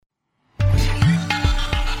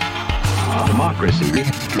democracy.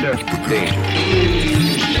 Danger.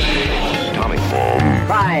 Atomic bomb.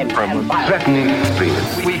 Crime and violence. Threatening freedom.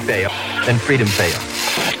 We fail, then freedom fails.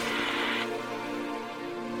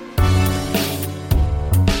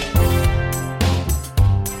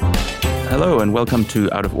 Hello and welcome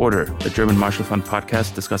to Out of Order, the German Marshall Fund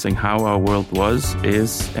podcast discussing how our world was,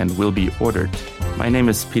 is, and will be ordered. My name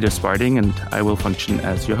is Peter Sparding and I will function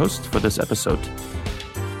as your host for this episode.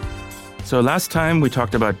 So last time we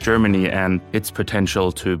talked about Germany and its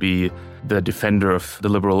potential to be the defender of the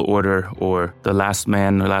liberal order or the last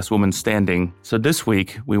man or last woman standing. So this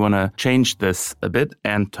week we want to change this a bit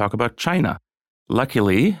and talk about China.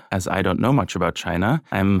 Luckily, as I don't know much about China,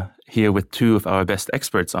 I'm here with two of our best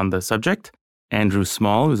experts on the subject. Andrew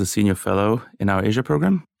Small, who's a senior fellow in our Asia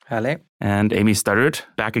program. Hello. And Amy Studdert,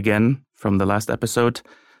 back again from the last episode,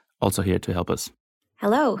 also here to help us.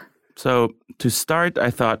 Hello. So to start, I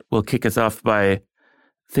thought we'll kick us off by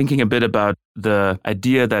thinking a bit about the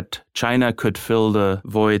idea that China could fill the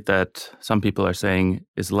void that some people are saying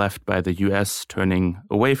is left by the US turning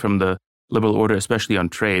away from the liberal order, especially on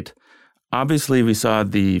trade. Obviously, we saw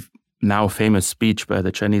the now famous speech by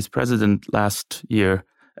the Chinese president last year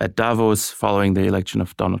at Davos following the election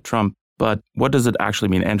of Donald Trump. But what does it actually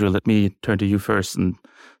mean? Andrew, let me turn to you first and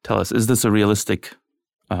tell us, is this a realistic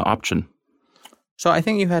option? So I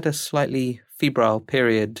think you had a slightly febrile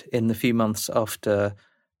period in the few months after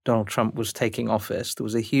Donald Trump was taking office. There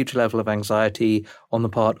was a huge level of anxiety on the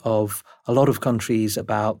part of a lot of countries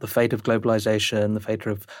about the fate of globalization, the fate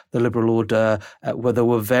of the liberal order, where there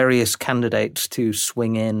were various candidates to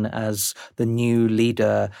swing in as the new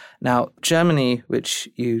leader. Now, Germany, which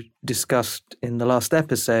you discussed in the last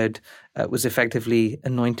episode, was effectively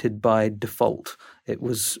anointed by default. It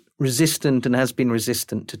was resistant and has been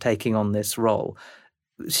resistant to taking on this role.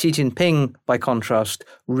 Xi Jinping, by contrast,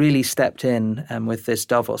 really stepped in with this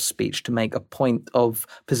Davos speech to make a point of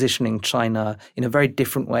positioning China in a very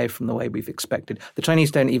different way from the way we've expected. The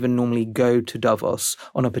Chinese don't even normally go to Davos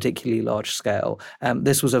on a particularly large scale.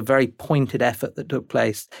 This was a very pointed effort that took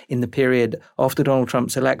place in the period after Donald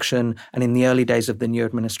Trump's election and in the early days of the new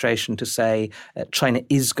administration to say China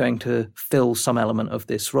is going to fill some element of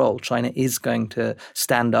this role. China is going to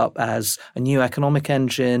stand up as a new economic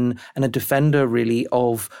engine and a defender, really,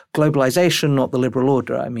 of globalization, not the liberal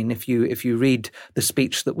order. I mean, if you read the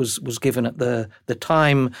speech that was given at the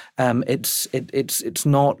time, it's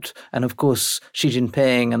not. And of course, Xi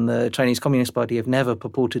Jinping and the Chinese Communist Party have never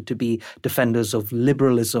purported to be defenders of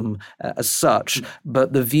liberalism as such.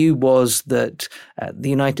 But the view was that the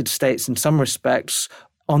United States, in some respects,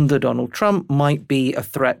 under Donald Trump, might be a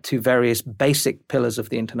threat to various basic pillars of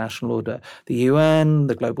the international order. The UN,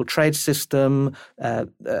 the global trade system,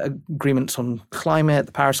 agreements on climate,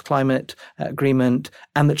 the Paris Climate Agreement,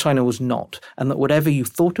 and that China was not. And that whatever you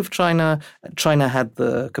thought of China, China had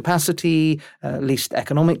the capacity, at least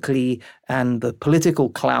economically, and the political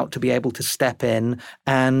clout to be able to step in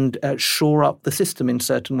and shore up the system in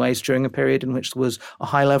certain ways during a period in which there was a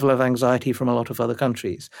high level of anxiety from a lot of other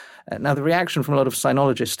countries. Now, the reaction from a lot of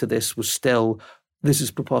sinologists to this was still, this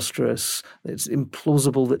is preposterous. It's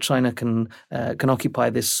implausible that China can occupy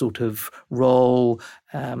this sort of role.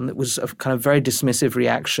 It was a kind of very dismissive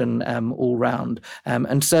reaction all round.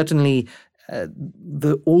 And certainly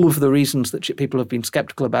all of the reasons that people have been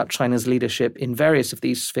skeptical about China's leadership in various of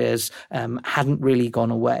these spheres hadn't really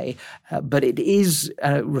gone away. But it is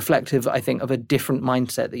reflective, I think, of a different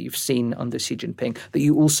mindset that you've seen under Xi Jinping, that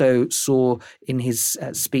you also saw in his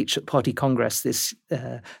speech at Party Congress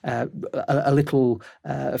a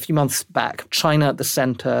few months back. China at the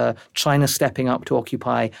center, China stepping up to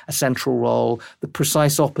occupy a central role, the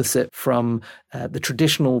precise opposite from the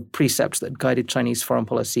traditional precepts that guided Chinese foreign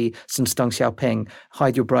policy since Deng Xiaoping: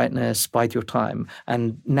 hide your brightness, bide your time.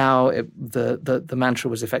 And now the mantra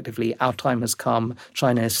was effectively, our time has come,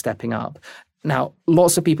 China is stepping up. Now,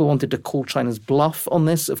 lots of people wanted to call China's bluff on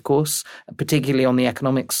this, of course, particularly on the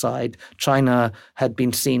economic side. China had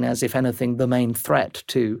been seen as, if anything, the main threat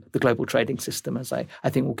to the global trading system, as I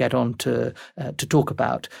think we'll get on to talk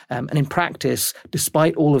about. And in practice,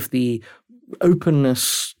 despite all of the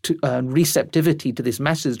openness to receptivity to this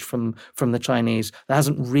message from the Chinese, there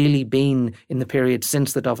hasn't really been, in the period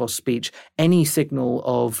since the Davos speech, any signal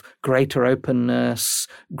of greater openness,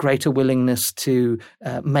 greater willingness to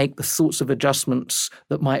make the sorts of adjustments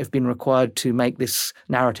that might have been required to make this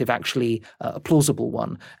narrative actually a plausible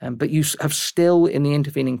one. But you have still, in the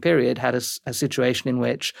intervening period, had a situation in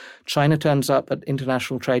which China turns up at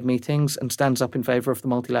international trade meetings and stands up in favor of the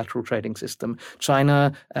multilateral trading system.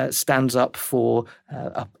 China stands up for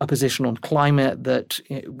a position on climate that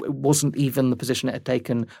wasn't even the position it had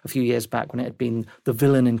taken a few years back when it had been the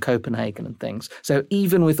villain in Copenhagen and things. So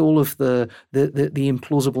even with all of the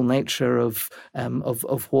implausible nature of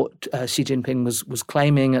what Xi Jinping was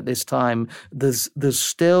claiming at this time, there's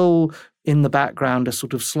still in the background a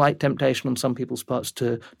sort of slight temptation on some people's parts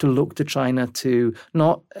to look to China to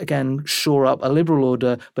not, again, shore up a liberal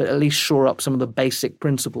order, but at least shore up some of the basic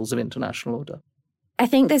principles of international order. I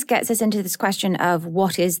think this gets us into this question of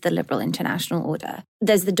what is the liberal international order.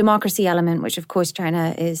 There's the democracy element, which of course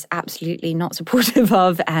China is absolutely not supportive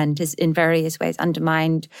of and is in various ways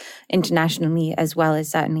undermined internationally as well as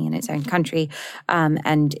certainly in its own country,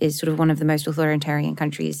 and is sort of one of the most authoritarian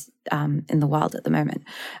countries in the world at the moment,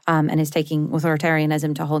 and is taking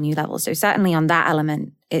authoritarianism to whole new levels. So certainly on that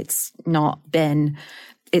element, it's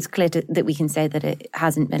clear that we can say that it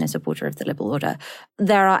hasn't been a supporter of the liberal order.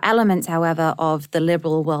 There are elements, however, of the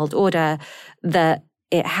liberal world order that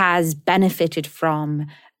it has benefited from.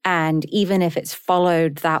 And even if it's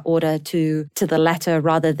followed that order to the letter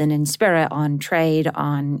rather than in spirit on trade,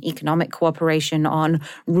 on economic cooperation, on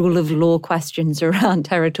rule of law questions around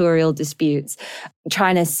territorial disputes,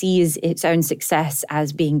 China sees its own success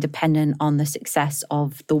as being dependent on the success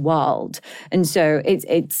of the world. And so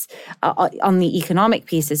it's on the economic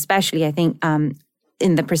piece, especially, I think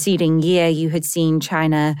in the preceding year, you had seen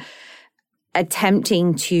China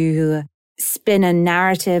attempting to spin a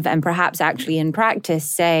narrative and perhaps actually in practice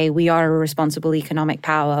say we are a responsible economic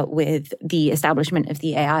power with the establishment of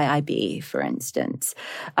the AIIB, for instance,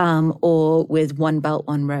 or with One Belt,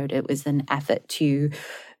 One Road. It was an effort to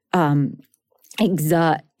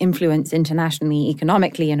exert influence internationally,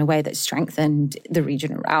 economically in a way that strengthened the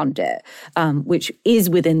region around it, which is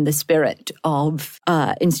within the spirit of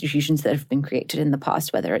institutions that have been created in the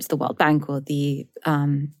past, whether it's the World Bank or the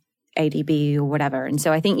ADB or whatever. And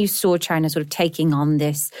so I think you saw China sort of taking on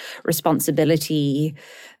this responsibility,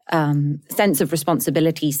 sense of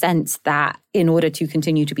responsibility, sense that in order to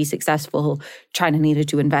continue to be successful, China needed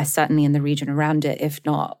to invest certainly in the region around it, if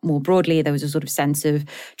not more broadly. There was a sort of sense of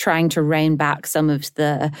trying to rein back some of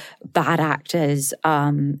the bad actors,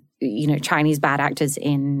 Chinese bad actors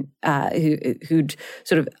who'd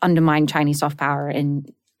sort of undermined Chinese soft power in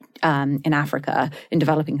Africa, in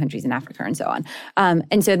developing countries in Africa and so on.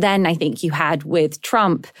 And so then I think you had with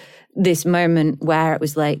Trump this moment where it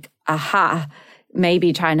was like, aha,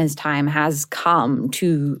 maybe China's time has come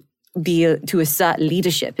to assert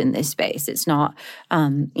leadership in this space. It's not,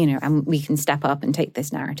 and we can step up and take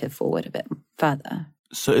this narrative forward a bit further.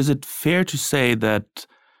 So is it fair to say that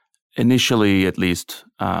initially, at least,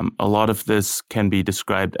 a lot of this can be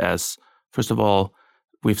described as, first of all,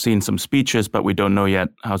 we've seen some speeches, but we don't know yet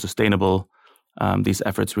how sustainable these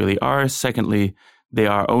efforts really are. Secondly, they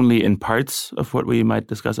are only in parts of what we might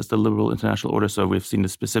discuss as the liberal international order. So we've seen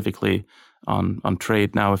this specifically on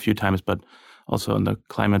trade now a few times, but also in the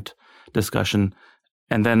climate discussion.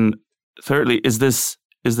 And then thirdly, is this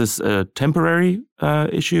a temporary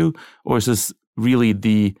issue, or is this really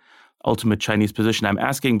the ultimate Chinese position? I'm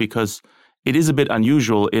asking because it is a bit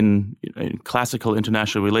unusual in classical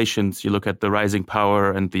international relations. You look at the rising power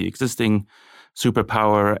and the existing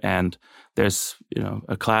superpower, and there's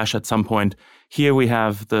a clash at some point. Here we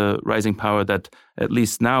have the rising power that, at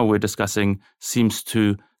least now we're discussing, seems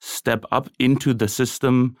to step up into the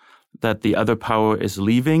system that the other power is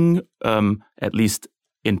leaving, at least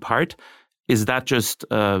in part. Is that just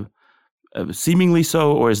seemingly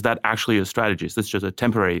so, or is that actually a strategy? Is this just a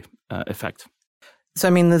temporary effect? So,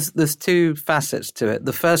 I mean, there's two facets to it.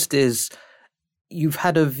 The first is you've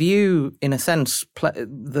had a view, in a sense,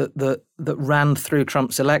 that ran through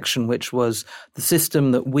Trump's election, which was the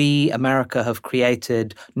system that we, America, have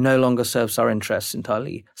created no longer serves our interests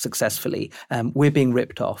entirely successfully. We're being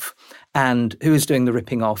ripped off. And who is doing the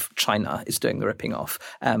ripping off? China is doing the ripping off.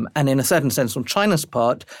 And in a certain sense, on China's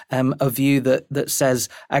part, a view that says,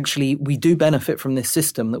 actually, we do benefit from this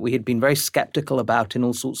system that we had been very skeptical about in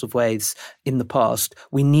all sorts of ways in the past.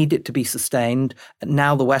 We need it to be sustained.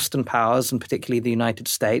 Now the Western powers, and particularly the United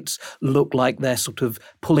States, look like they're sort of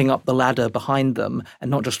pulling up the ladder behind them,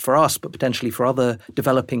 and not just for us, but potentially for other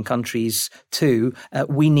developing countries too.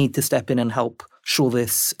 We need to step in and help shore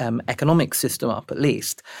this economic system up, at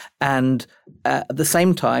least. And at the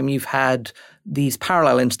same time, you've had these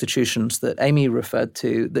parallel institutions that Amy referred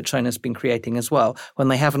to that China's been creating as well, when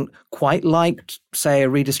they haven't quite liked, say, a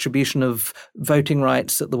redistribution of voting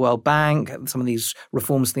rights at the World Bank, some of these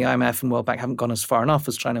reforms in the IMF and World Bank haven't gone as far enough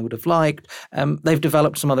as China would have liked, they've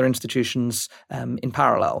developed some other institutions in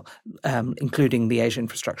parallel, including the Asia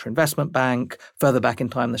Infrastructure Investment Bank, further back in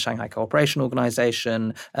time, the Shanghai Cooperation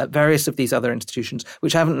Organization, various of these other institutions,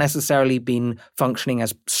 which haven't necessarily been functioning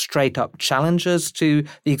as straight-up challengers to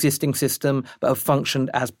the existing system, but have functioned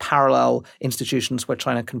as parallel institutions where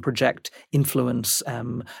China can project influence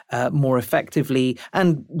more effectively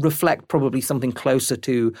and reflect probably something closer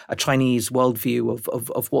to a Chinese worldview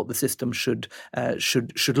of what the system should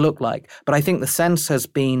look like. But I think the sense has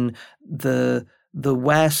been the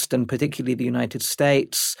West, and particularly the United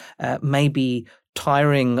States, may be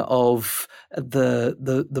tiring of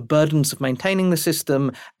the burdens of maintaining the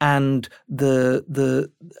system and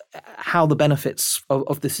the how the benefits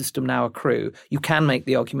of the system now accrue. You can make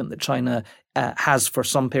the argument that China has for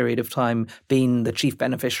some period of time been the chief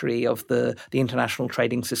beneficiary of the international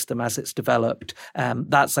trading system as it's developed.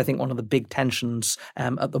 That's, I think, one of the big tensions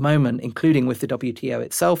at the moment, including with the WTO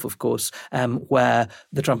itself, of course, where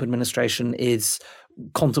the Trump administration is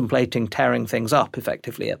contemplating tearing things up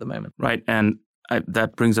effectively at the moment. Right. And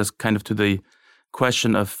that brings us kind of to the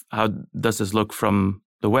question of how does this look from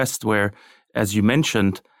the West, where, as you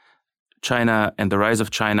mentioned, China and the rise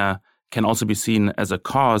of China can also be seen as a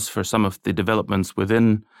cause for some of the developments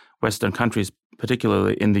within Western countries,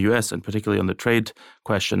 particularly in the US and particularly on the trade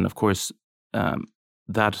question. Of course,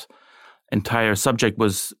 that entire subject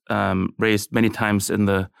was raised many times in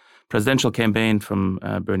the presidential campaign from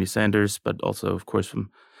Bernie Sanders, but also, of course,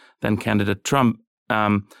 from then candidate Trump.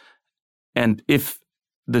 And if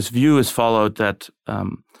this view is followed that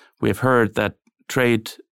we have heard that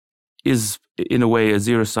trade is in a way a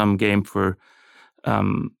zero-sum game for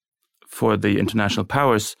the international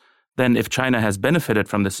powers, then if China has benefited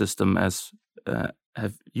from the system, as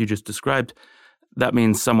have you just described, that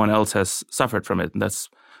means someone else has suffered from it. And that's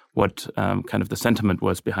what kind of the sentiment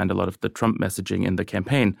was behind a lot of the Trump messaging in the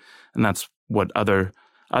campaign. And that's what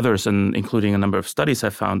others, and including a number of studies,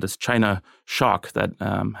 have found, this China shock that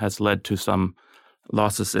has led to some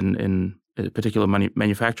losses in particular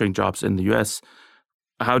manufacturing jobs in the U.S.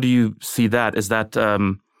 How do you see that? Is that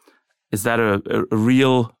a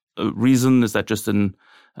real reason? Is that just the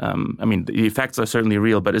effects are certainly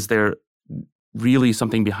real, but is there really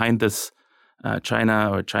something behind this China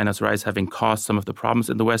or China's rise having caused some of the problems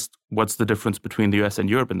in the West? What's the difference between the U.S. and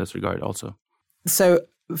Europe in this regard also? So,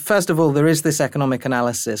 first of all, there is this economic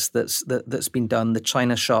analysis that's been done, the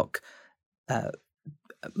China shock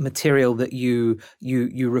material that you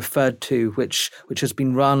referred to, which has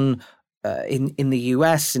been run in the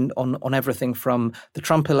US on everything from the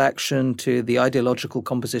Trump election to the ideological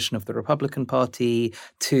composition of the Republican Party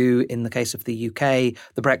to, in the case of the UK,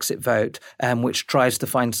 the Brexit vote, which tries to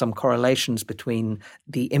find some correlations between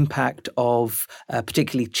the impact of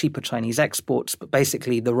particularly cheaper Chinese exports, but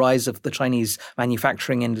basically the rise of the Chinese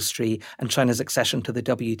manufacturing industry and China's accession to the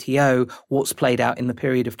WTO, what's played out in the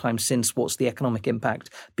period of time since, what's the economic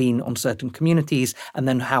impact been on certain communities, and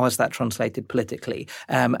then how has that translated politically.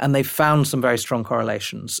 And they've found some very strong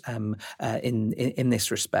correlations in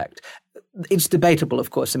this respect. It's debatable, of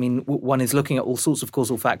course. I mean, one is looking at all sorts of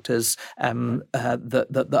causal factors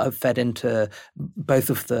that have fed into both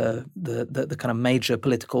of the kind of major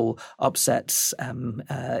political upsets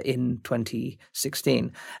in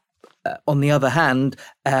 2016. On the other hand,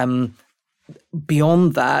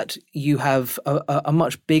 beyond that, you have a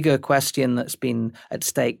much bigger question that's been at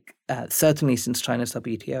stake, certainly since China's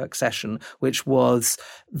WTO accession, which was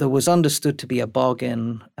there was understood to be a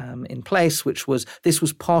bargain in place, this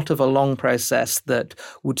was part of a long process that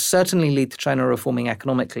would certainly lead to China reforming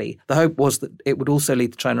economically. The hope was that it would also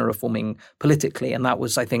lead to China reforming politically, and that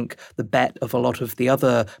was, I think, the bet of a lot of the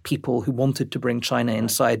other people who wanted to bring China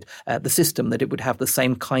inside the system, that it would have the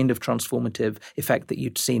same kind of transformative effect that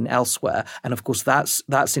you'd seen elsewhere. And of course,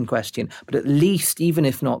 that's in question. But at least, even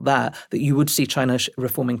if not that you would see China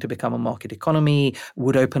reforming to become a market economy,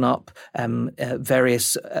 would open up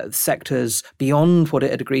various sectors beyond what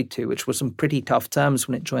it had agreed to, which were some pretty tough terms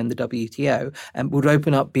when it joined the WTO, and would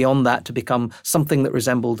open up beyond that to become something that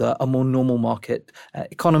resembled a more normal market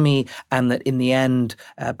economy. And that in the end,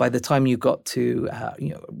 by the time you got to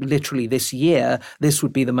literally this year, this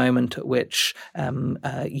would be the moment at which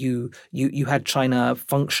you had China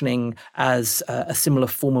functioning as a similar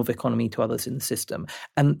form of economy to others in the system.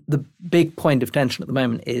 And the big point of tension at the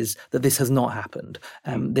moment is that this has not happened.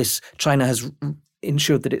 China has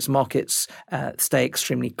ensured that its markets stay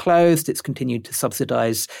extremely closed. It's continued to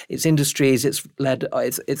subsidize its industries.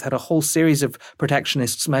 It's had a whole series of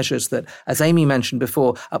protectionist measures that, as Amy mentioned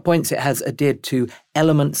before, at points it has adhered to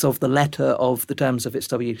elements of the letter of the terms of its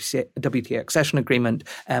WTO accession agreement.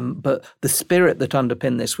 But the spirit that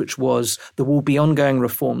underpinned this, which was there will be ongoing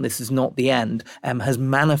reform, this is not the end, has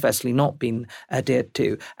manifestly not been adhered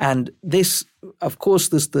to. And this, of course,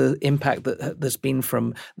 there's the impact that there's been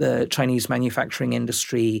from the Chinese manufacturing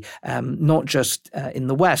industry, not just in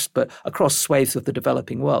the West, but across swathes of the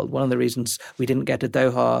developing world. One of the reasons we didn't get a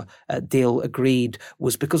Doha deal agreed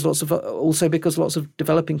was because lots of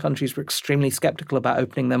developing countries were extremely skeptical about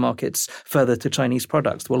opening their markets further to Chinese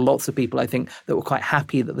products. There were lots of people, I think, that were quite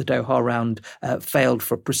happy that the Doha round failed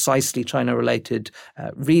for precisely China-related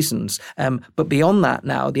reasons. But beyond that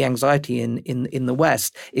now, the anxiety in the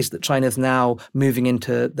West is that China's now moving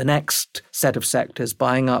into the next set of sectors,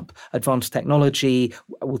 buying up advanced technology.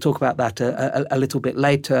 We'll talk about that a little bit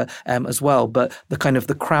later as well. But the kind of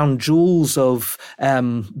the crown jewels of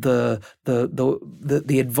the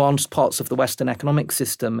advanced parts of the Western economic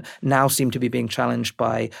system now seem to be being challenged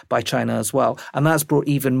by China as well, and that's brought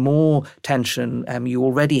even more tension. You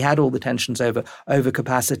already had all the tensions over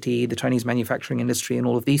overcapacity, the Chinese manufacturing industry, and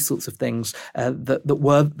all of these sorts of things that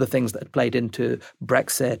were the things that had played into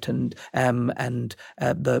Brexit and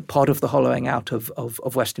the part of the hollowing out of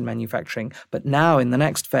Western manufacturing. But now in the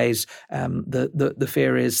next phase, the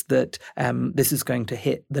fear is that this is going to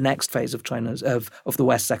hit the next phase of China's of the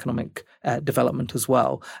West's economic development as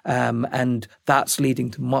well, and that's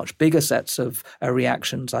leading to much bigger sets of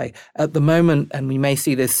reactions. At the moment, and we may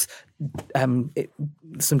see this.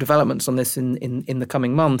 Some developments on this in the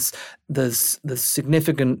coming months. There's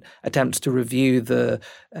significant attempts to review the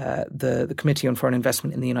Committee on Foreign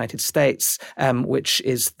Investment in the United States, which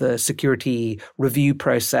is the security review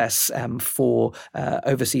process for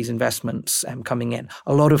overseas investments coming in.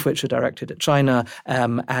 A lot of which are directed at China,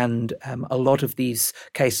 and a lot of these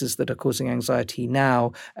cases that are causing anxiety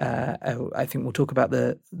now. I think we'll talk about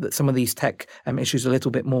some of these tech issues a little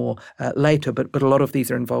bit more later, but a lot of these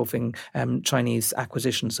are involving Chinese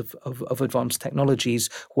acquisitions of advanced technologies,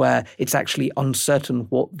 where it's actually uncertain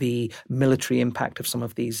what the military impact of some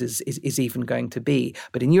of these is even going to be.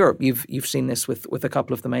 But in Europe, you've seen this with a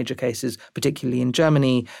couple of the major cases, particularly in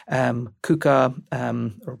Germany,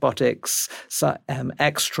 KUKA, Robotics,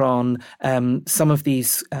 Extron, some of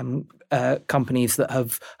these companies that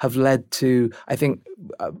have led to, I think,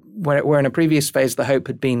 where in a previous phase the hope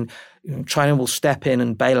had been China will step in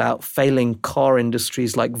and bail out failing car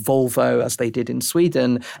industries like Volvo, as they did in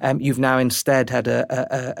Sweden. You've now instead had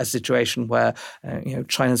a situation where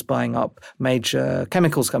China's buying up major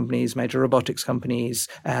chemicals companies, major robotics companies,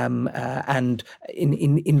 and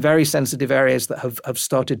in very sensitive areas that have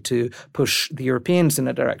started to push the Europeans in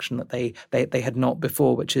a direction that they had not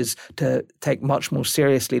before, which is to take much more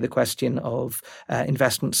seriously the question of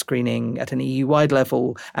investment screening at an EU-wide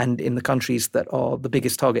level and in the countries that are the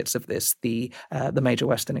biggest targets of this, the major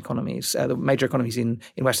Western economies, the major economies in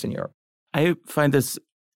Western Europe. I find this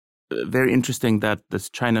very interesting that this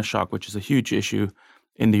China shock, which is a huge issue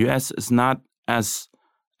in the US, is not as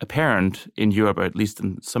apparent in Europe, or at least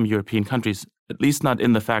in some European countries, at least not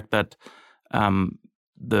in the fact that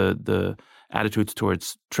the attitudes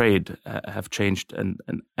towards trade have changed. And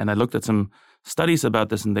I looked at some studies about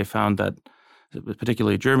this, and they found that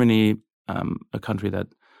particularly Germany, a country that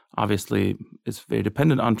obviously is very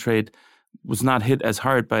dependent on trade, was not hit as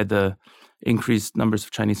hard by the increased numbers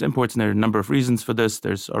of Chinese imports. And there are a number of reasons for this.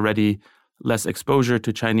 There's already less exposure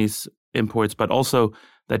to Chinese imports, but also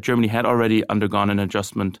that Germany had already undergone an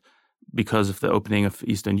adjustment because of the opening of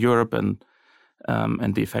Eastern Europe and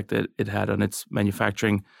the effect that it had on its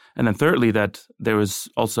manufacturing. And then thirdly, that there was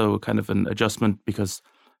also kind of an adjustment because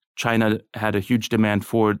China had a huge demand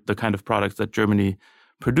for the kind of products that Germany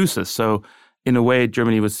produces. So in a way,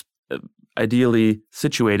 Germany was ideally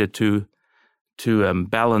situated to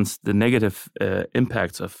balance the negative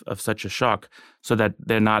impacts of such a shock so that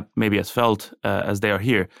they're not maybe as felt as they are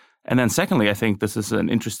here. And then secondly, I think this is an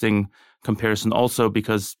interesting comparison also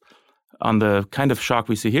because on the kind of shock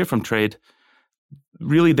we see here from trade,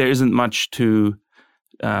 really there isn't much to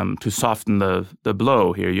soften the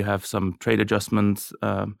blow here. You have some trade adjustments,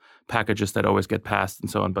 packages that always get passed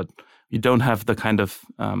and so on, but you don't have the kind of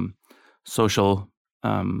social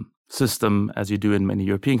system as you do in many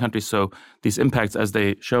European countries. So these impacts, as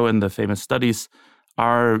they show in the famous studies,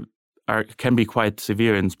 can be quite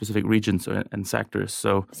severe in specific regions and sectors.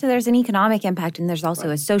 So there's an economic impact and there's also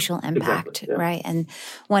a social impact, exactly, yeah. right? And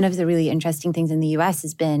one of the really interesting things in the U.S.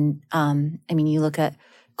 has been, you look at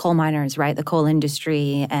coal miners, right? The coal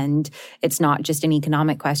industry. And it's not just an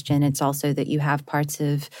economic question. It's also that you have parts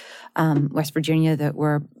of West Virginia that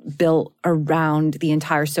were built around, the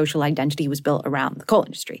entire social identity was built around the coal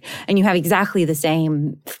industry. And you have exactly the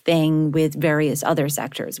same thing with various other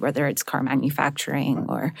sectors, whether it's car manufacturing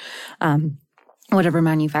or whatever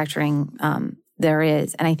manufacturing there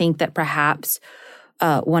is. And I think that perhaps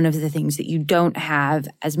one of the things that you don't have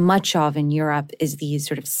as much of in Europe is these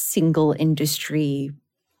sort of single industry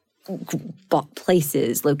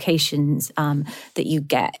places, locations that you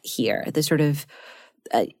get here. The sort of,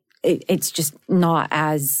 it's just not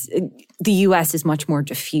as, the US is much more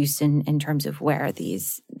diffuse in terms of where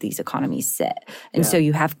these economies sit. And so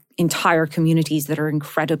you have entire communities that are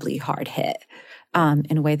incredibly hard hit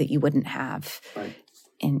in a way that you wouldn't have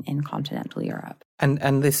in continental Europe.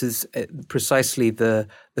 And this is precisely the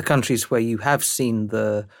countries where you have seen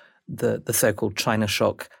the so-called China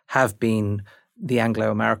shock have been the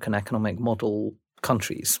Anglo-American economic model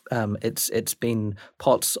countries. It's been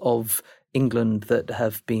parts of England that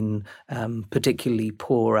have been particularly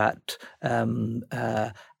poor at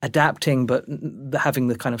adapting, but having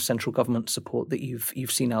the kind of central government support that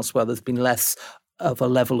you've seen elsewhere. There's been less of a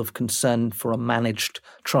level of concern for a managed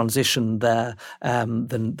transition there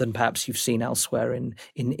than perhaps you've seen elsewhere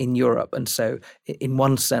in Europe. And so in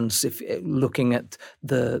one sense, if looking at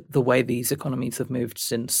the way these economies have moved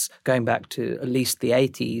since going back to at least the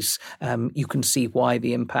 80s, you can see why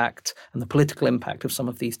the impact and the political impact of some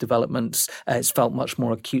of these developments is felt much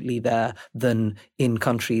more acutely there than in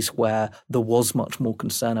countries where there was much more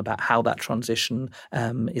concern about how that transition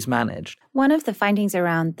is managed. One of the findings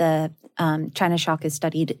around the China shock is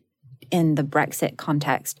studied in the Brexit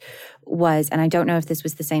context was, and I don't know if this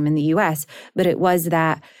was the same in the US, but it was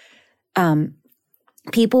that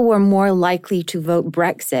people were more likely to vote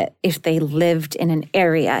Brexit if they lived in an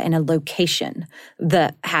area, in a location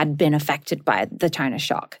that had been affected by the China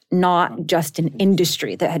shock, not just an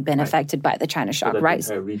industry that had been affected by the China shock, so right?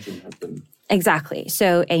 The entire region has been... Exactly.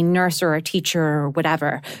 So a nurse or a teacher or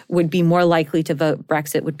whatever would be more likely to vote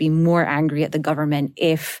Brexit, would be more angry at the government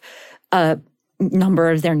if a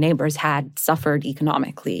number of their neighbors had suffered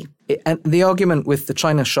economically. And the argument with the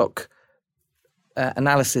China shock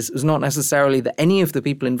analysis was not necessarily that any of the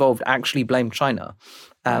people involved actually blamed China.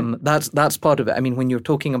 That's part of it. I mean, when you're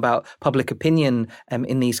talking about public opinion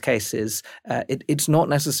in these cases, it's not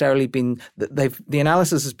necessarily been the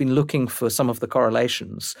analysis has been looking for some of the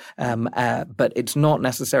correlations, but it's not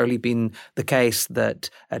necessarily been the case that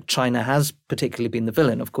China has particularly been the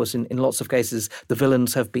villain. Of course, in lots of cases, the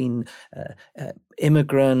villains have been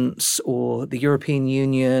immigrants or the European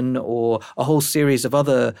Union or a whole series of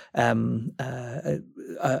other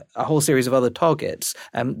targets.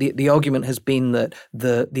 The argument has been that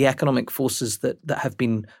the economic forces that have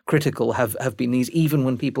been critical have been these, even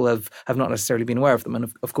when people have not necessarily been aware of them.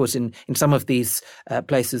 And of course, in some of these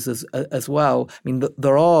places as well, I mean,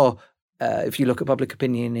 there are. If you look at public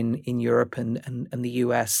opinion in Europe and the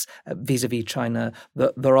US vis-a-vis China,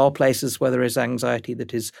 there are places where there is anxiety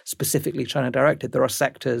that is specifically China-directed. There are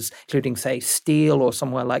sectors, including, say, steel or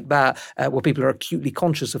somewhere like that, where people are acutely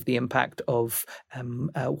conscious of the impact of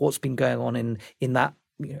what's been going on in that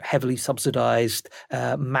heavily subsidized,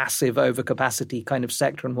 massive overcapacity kind of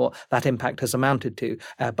sector and what that impact has amounted to.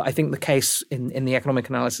 But I think the case in the economic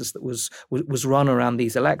analysis that was run around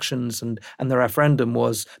these elections and the referendum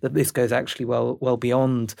was that this goes actually well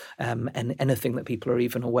beyond and anything that people are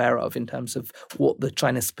even aware of in terms of what the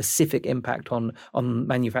China-specific impact on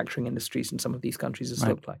manufacturing industries in some of these countries has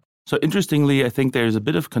looked like. So interestingly, I think there's a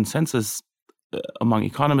bit of consensus among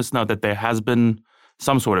economists now that there has been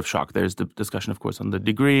some sort of shock. There's the discussion, of course, on the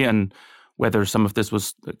degree and whether some of this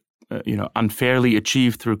was, unfairly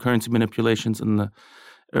achieved through currency manipulations in the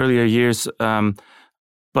earlier years.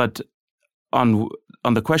 But on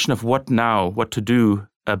the question of what to do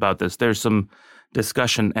about this, there's some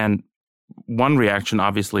discussion. And one reaction,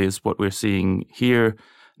 obviously, is what we're seeing here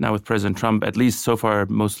now with President Trump, at least so far,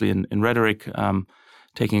 mostly in rhetoric,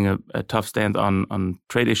 taking a tough stand on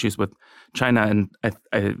trade issues with China. And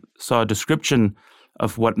I saw a description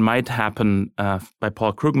of what might happen by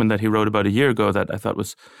Paul Krugman that he wrote about a year ago that I thought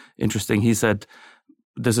was interesting. He said,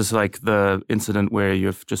 this is like the incident where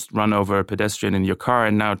you've just run over a pedestrian in your car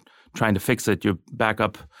and now trying to fix it, you back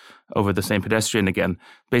up over the same pedestrian again.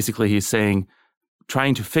 Basically, he's saying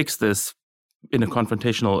trying to fix this in a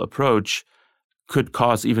confrontational approach could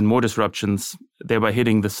cause even more disruptions, thereby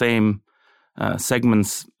hitting the same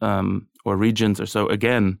segments or regions or so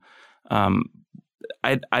again.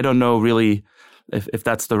 I don't know really if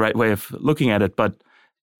that's the right way of looking at it, but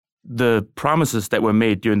the promises that were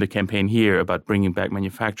made during the campaign here about bringing back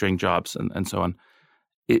manufacturing jobs and so on,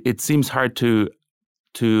 it seems hard to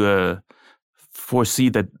foresee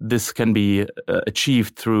that this can be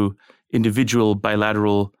achieved through individual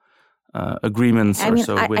bilateral agreements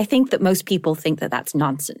I think that most people think that that's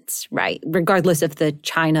nonsense, right? Regardless of the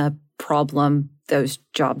China problem, those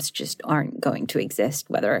jobs just aren't going to exist,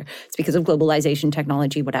 whether it's because of globalization,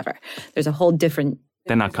 technology, whatever. There's a whole different...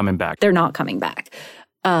 They're not coming back. They're not coming back.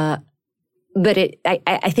 But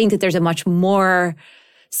I think that there's a much more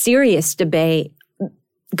serious debate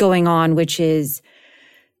going on, which is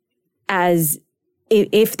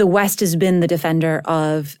if the West has been the defender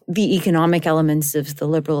of the economic elements of the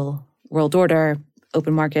liberal world order,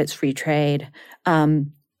 open markets, free trade,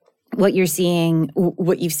 what you've seen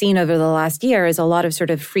over the last year is a lot of sort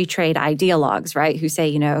of free trade ideologues, right? Who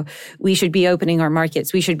say, we should be opening our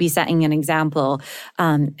markets, we should be setting an example,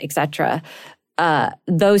 et cetera.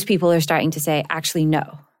 Those people are starting to say, actually,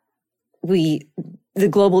 no. The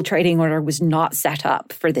global trading order was not set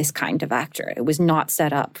up for this kind of actor. It was not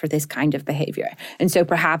set up for this kind of behavior. And so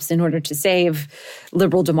perhaps in order to save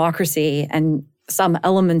liberal democracy and some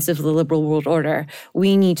elements of the liberal world order,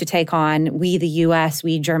 we need to take on, we the US,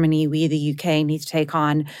 we Germany, we the UK need to take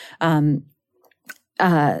on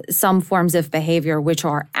some forms of behavior which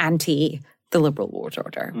are anti the liberal world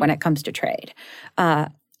order when it comes to trade.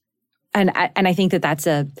 And I think that that's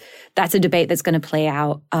a debate that's going to play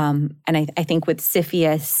out. And I think with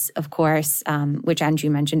CFIUS, of course, which Andrew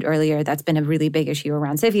mentioned earlier, that's been a really big issue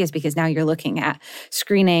around CFIUS because now you're looking at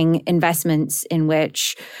screening investments in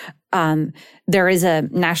which there is a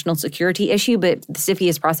national security issue, but the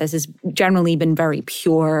CFIUS process has generally been very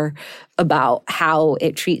pure about how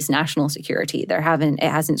it treats national security. It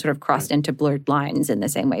hasn't sort of crossed into blurred lines in the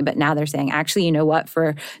same way. But now they're saying, actually, you know what?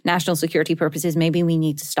 For national security purposes, maybe we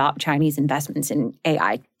need to stop Chinese investments in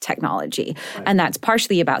AI technology. Right. And that's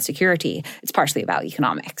partially about security. It's partially about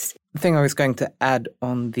economics. The thing I was going to add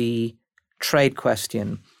on the trade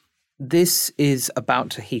question, this is about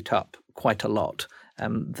to heat up quite a lot.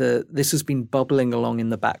 This has been bubbling along in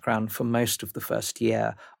the background for most of the first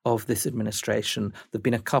year of this administration. There have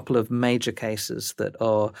been a couple of major cases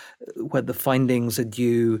where the findings are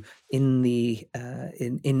due in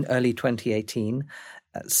early 2018.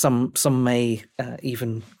 Some may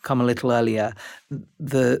even come a little earlier.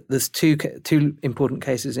 There's two important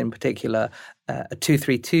cases in particular. A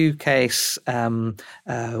 232 case,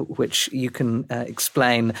 which you can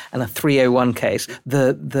explain, and a 301 case.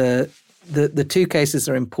 The two cases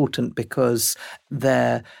are important because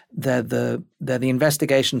they're the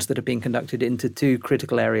investigations that are being conducted into two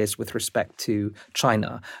critical areas with respect to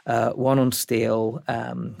China. One on steel,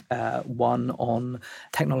 one on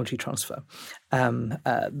technology transfer,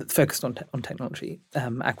 focused on technology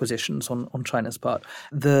acquisitions on China's part.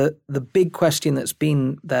 The big question that's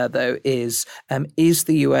been there, though, is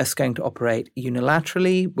the US going to operate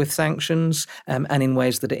unilaterally with sanctions and in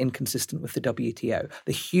ways that are inconsistent with the WTO?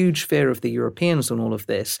 The huge fear of the Europeans on all of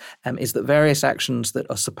this is that various actions that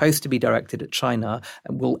are supposed to be directed at China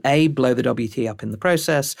will A, blow the WTO up in the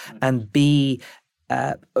process, and B,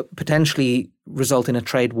 potentially result in a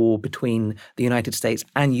trade war between the United States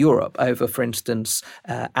and Europe over, for instance,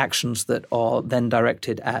 actions that are then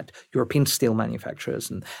directed at European steel manufacturers.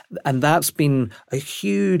 And that's been a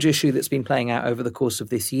huge issue that's been playing out over the course of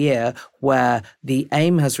this year, where the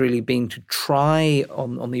aim has really been to try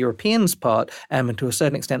on the Europeans' part, and to a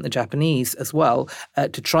certain extent the Japanese as well,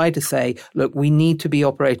 to try to say, look, we need to be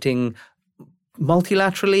operating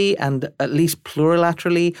multilaterally and at least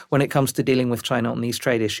plurilaterally when it comes to dealing with China on these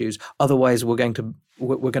trade issues. Otherwise, we're going to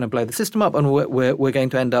blow the system up, and we're going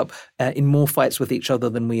to end up in more fights with each other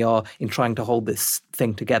than we are in trying to hold this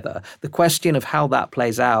thing together. The question of how that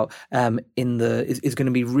plays out is going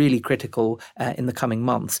to be really critical in the coming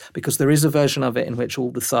months, because there is a version of it in which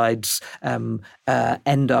all the sides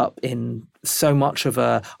end up in so much of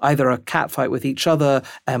either a catfight with each other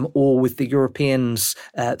or with the Europeans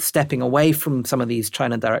stepping away from some of these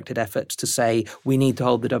China-directed efforts to say, we need to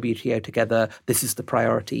hold the WTO together, this is the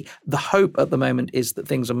priority. The hope at the moment is that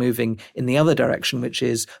things are moving in the other direction, which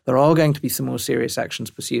is there are going to be some more serious actions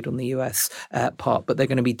pursued on the US part, but they're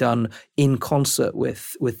going to be done in concert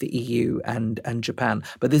with the EU and Japan.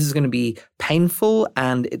 But this is going to be painful,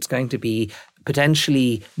 and it's going to be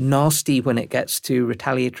potentially nasty when it gets to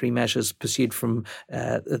retaliatory measures pursued from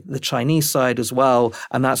the Chinese side as well.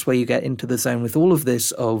 And that's where you get into the zone with all of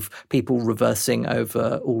this of people reversing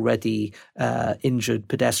over already injured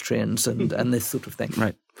pedestrians and this sort of thing.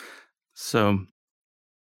 Right. So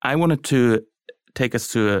I wanted to take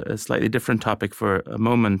us to a slightly different topic for a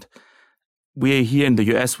moment. We here in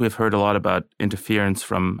the US, we've heard a lot about interference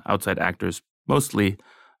from outside actors, mostly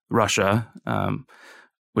Russia.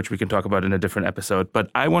 which we can talk about in a different episode. But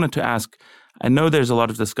I wanted to ask, I know there's a lot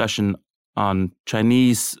of discussion on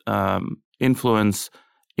Chinese influence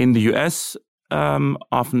in the US,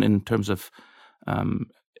 often in terms of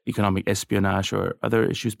economic espionage or other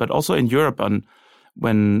issues, but also in Europe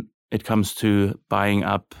when it comes to buying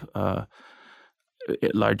up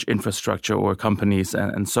large infrastructure or companies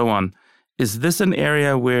and so on. Is this an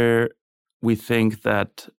area where we think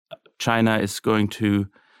that China is going to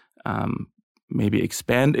maybe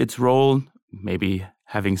expand its role, maybe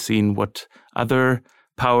having seen what other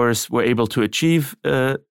powers were able to achieve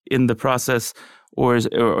in the process, or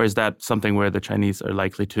is that something where the Chinese are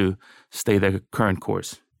likely to stay their current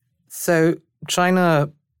course? So China,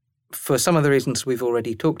 for some of the reasons we've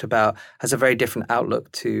already talked about, has a very different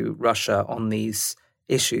outlook to Russia on these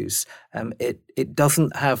issues. It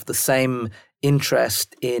doesn't have the same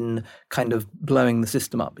interest in kind of blowing the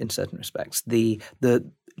system up in certain respects.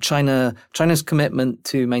 China's commitment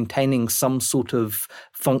to maintaining some sort of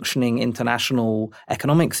functioning international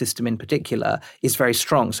economic system in particular is very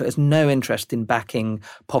strong. So it has no interest in backing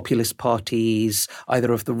populist parties,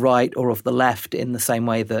 either of the right or of the left, in the same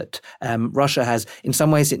way that Russia has. In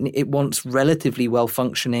some ways, it wants relatively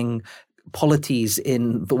well-functioning polities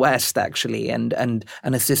in the West, actually, and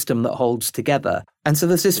a system that holds together. And so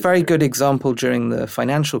there's this very good example during the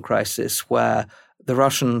financial crisis where the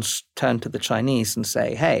Russians turn to the Chinese and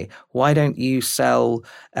say, hey, why don't you sell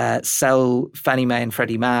Fannie Mae and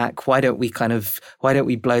Freddie Mac? Why don't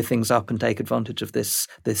we blow things up and take advantage of this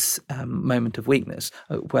moment of weakness?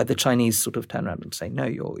 Where the Chinese sort of turn around and say, no,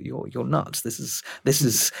 you're nuts. This is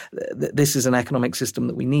an economic system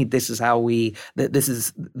that we need. This is our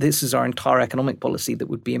entire economic policy that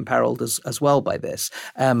would be imperiled as well by this.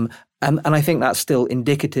 And I think that's still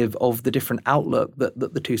indicative of the different outlook that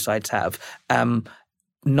the two sides have.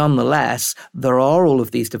 Nonetheless, there are all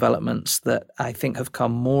of these developments that I think have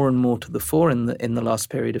come more and more to the fore in the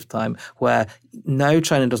last period of time, where no,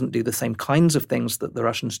 China doesn't do the same kinds of things that the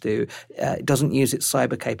Russians do. It doesn't use its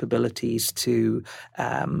cyber capabilities to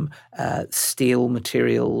steal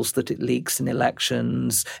materials that it leaks in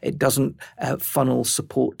elections. It doesn't funnel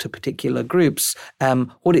support to particular groups.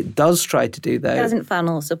 What it does try to do, though— It doesn't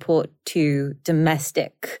funnel support to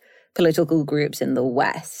domestic political groups in the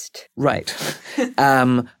West. Right.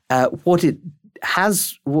 What it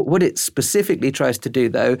specifically tries to do,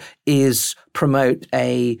 though, is promote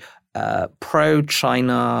a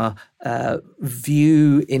pro-China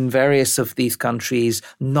view in various of these countries,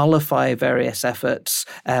 nullify various efforts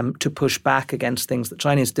to push back against things that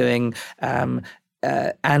China is doing, and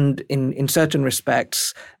in certain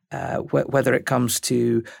respects, whether it comes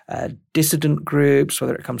to dissident groups,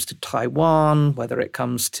 whether it comes to Taiwan, whether it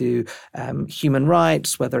comes to human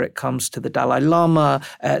rights, whether it comes to the Dalai Lama,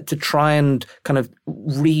 to try and kind of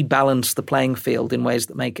rebalance the playing field in ways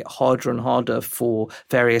that make it harder and harder for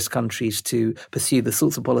various countries to pursue the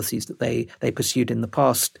sorts of policies that they pursued in the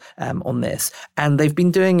past on this. And they've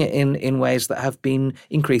been doing it in ways that have been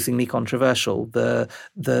increasingly controversial.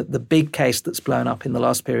 The big case that's blown up in the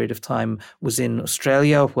last period of time was in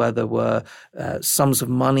Australia, where there were sums of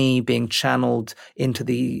money being channeled into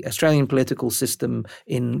the Australian political system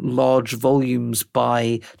in large volumes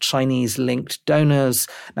by Chinese-linked donors.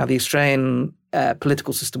 Now, the Australian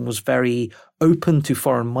political system was very open to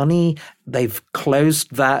foreign money. They've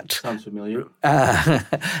closed that. Sounds familiar.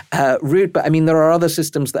 Route, but I mean, there are other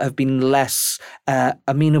systems that have been less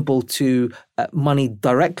amenable to money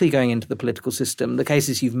directly going into the political system. The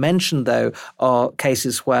cases you've mentioned, though, are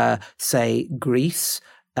cases where, say, Greece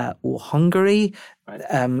or Hungary. Right.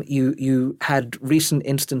 You had recent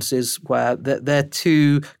instances where they're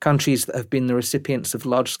two countries that have been the recipients of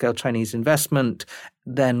large-scale Chinese investment.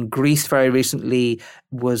 Then Greece very recently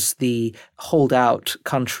was the holdout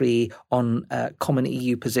country on a common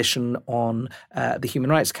EU position on the Human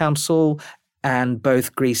Rights Council. And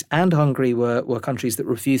both Greece and Hungary were countries that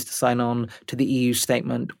refused to sign on to the EU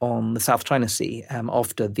statement on the South China Sea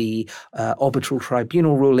after the arbitral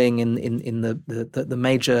tribunal ruling in the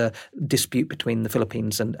major dispute between the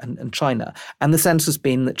Philippines and China. And the sense has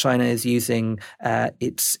been that China is using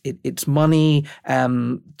its money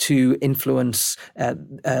to influence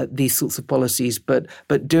these sorts of policies, but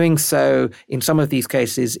doing so in some of these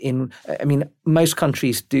cases. Most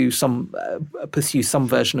countries do pursue some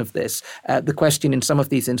version of this. The question in some of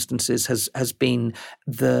these instances has been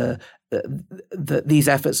the that these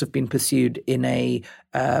efforts have been pursued in a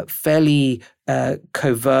fairly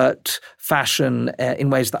covert fashion in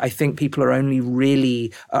ways that I think people are only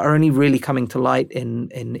really coming to light in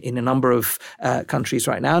a number of countries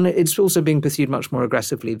right now, and it's also being pursued much more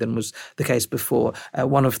aggressively than was the case before.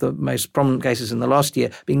 One of the most prominent cases in the last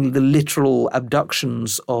year being the literal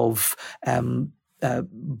abductions of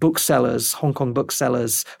booksellers, Hong Kong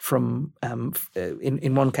booksellers from,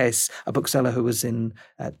 in one case, a bookseller who was in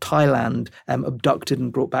Thailand, abducted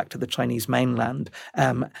and brought back to the Chinese mainland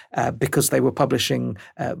because they were publishing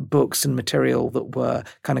books and material that were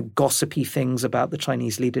kind of gossipy things about the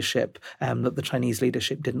Chinese leadership that the Chinese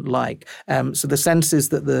leadership didn't like. So the sense is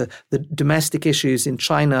that the domestic issues in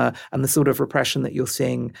China and the sort of repression that you're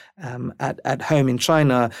seeing at home in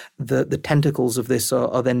China, the tentacles of this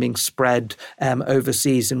are then being spread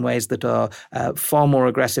overseas in ways that are far more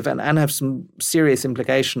aggressive and have some serious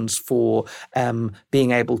implications for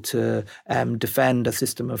being able to defend a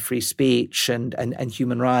system of free speech and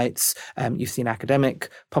human rights. You've seen academic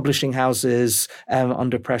publishing houses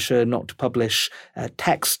under pressure not to publish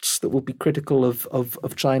texts that will be critical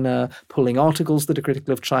of China, pulling articles that are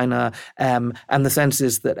critical of China. And the sense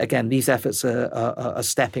is that, again, these efforts are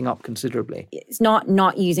stepping up considerably. It's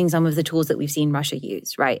not using some of the tools that we've seen Russia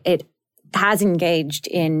use, right? It has engaged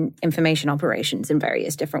in information operations in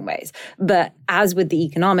various different ways. But as with the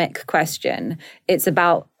economic question, it's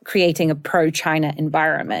about creating a pro-China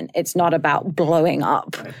environment. It's not about blowing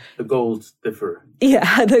up. Right. The goals differ.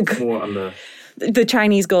 Yeah. More on the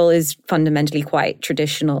Chinese goal is fundamentally quite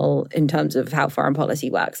traditional in terms of how foreign policy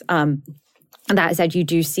works. And that said, you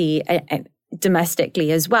do see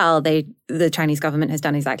domestically as well, the Chinese government has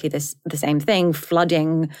done exactly the same thing,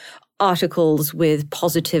 flooding articles with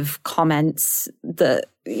positive comments that,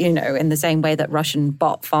 in the same way that Russian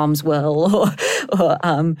bot farms will, or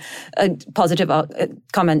positive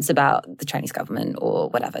comments about the Chinese government or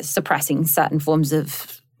whatever, suppressing certain forms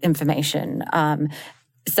of information.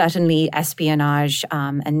 Certainly espionage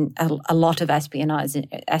and a lot of espionage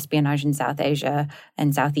in South Asia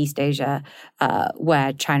and Southeast Asia,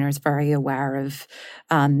 where China is very aware of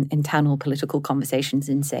internal political conversations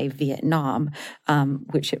in, say, Vietnam,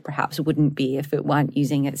 which it perhaps wouldn't be if it weren't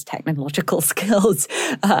using its technological skills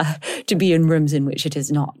to be in rooms in which it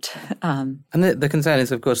is not. And the concern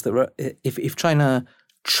is, of course, that if China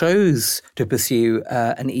chose to pursue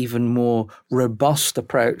an even more robust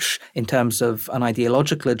approach in terms of an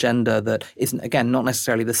ideological agenda that isn't, again, not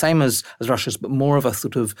necessarily the same as Russia's, but more of a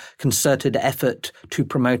sort of concerted effort to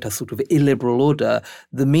promote a sort of illiberal order,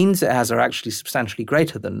 the means it has are actually substantially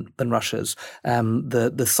greater than Russia's.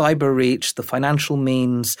 The cyber reach, the financial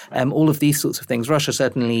means, all of these sorts of things. Russia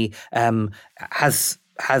certainly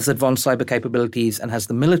has advanced cyber capabilities and has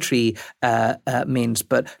the military means,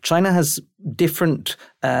 but China has different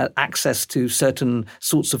access to certain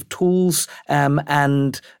sorts of tools,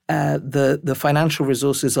 and the financial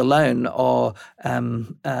resources alone are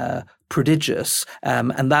prodigious,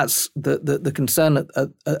 and that's the concern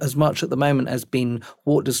as much at the moment has been,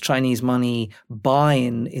 what does Chinese money buy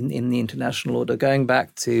in the international order? Going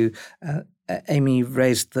back to Amy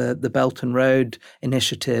raised the Belt and Road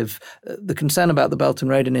Initiative. The concern about the Belt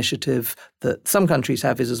and Road Initiative that some countries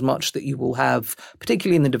have is as much that you will have,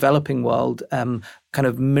 particularly in the developing world, kind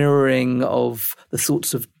of mirroring of the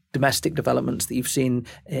sorts of domestic developments that you've seen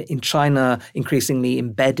in China, increasingly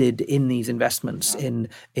embedded in these investments in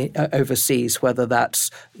overseas, whether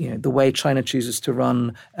that's the way China chooses to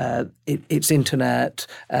run its internet,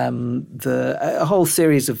 a whole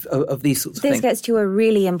series of these sorts of things. This gets to a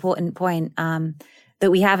really important point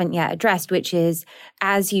that we haven't yet addressed, which is,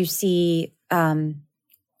 as you see, the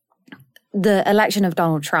election of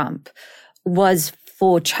Donald Trump was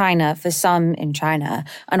for China, for some in China,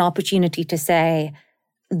 an opportunity to say,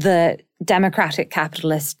 the democratic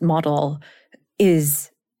capitalist model is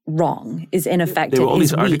wrong, is ineffective. There were all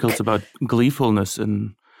these weak. articles about gleefulness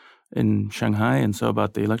in Shanghai and so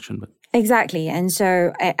about the election. But exactly. And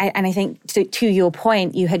so, I think to your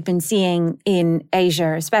point, you had been seeing in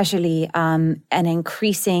Asia, especially, an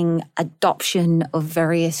increasing adoption of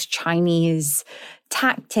various Chinese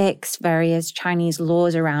tactics, various Chinese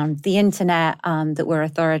laws around the internet that were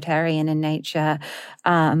authoritarian in nature,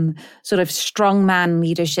 sort of strongman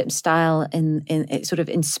leadership style, in sort of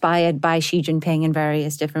inspired by Xi Jinping in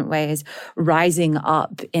various different ways, rising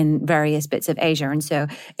up in various bits of Asia. And so,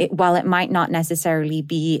 while it might not necessarily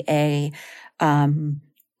be a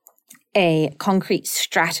concrete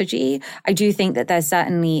strategy, I do think that there's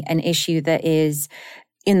certainly an issue that is,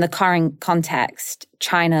 in the current context,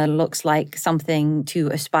 China looks like something to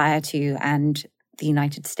aspire to and the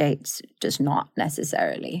United States does not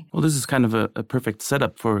necessarily. Well, this is kind of a perfect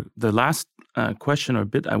setup for the last question or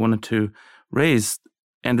bit I wanted to raise.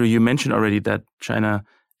 Andrew, you mentioned already that China,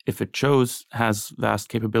 if it chose, has vast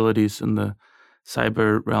capabilities in the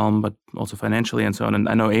cyber realm, but also financially and so on. And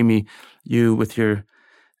I know, Amy, you with your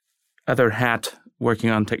other hat working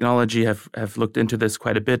on technology have looked into this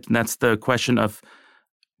quite a bit. And that's the question of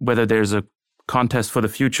whether there's a contest for the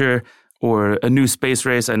future or a new space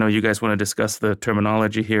race. I know you guys want to discuss the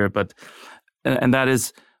terminology here, but and that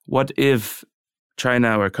is, what if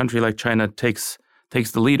China or a country like China takes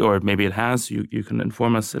the lead, or maybe it has? You can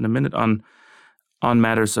inform us in a minute on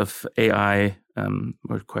matters of AI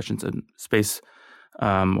or questions in space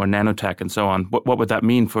or nanotech and so on. What would that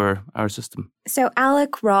mean for our system? So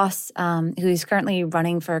Alec Ross, who's currently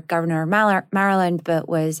running for governor of Maryland, but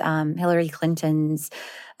was Hillary Clinton's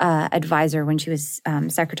advisor when she was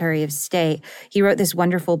Secretary of State, he wrote this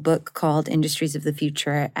wonderful book called Industries of the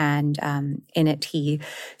Future. And in it, he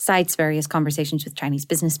cites various conversations with Chinese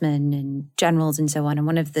businessmen and generals and so on. And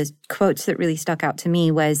one of the quotes that really stuck out to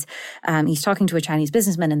me was he's talking to a Chinese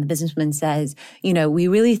businessman, and the businessman says, we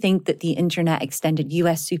really think that the internet extended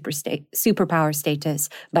U.S. superpower status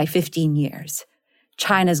by 15 years.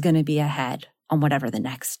 China's going to be ahead on whatever the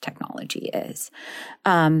next technology is.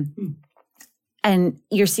 And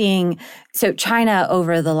you're seeing, so China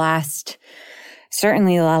over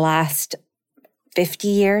certainly the last 50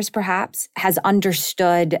 years perhaps, has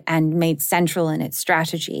understood and made central in its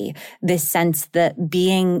strategy this sense that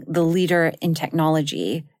being the leader in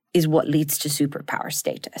technology is what leads to superpower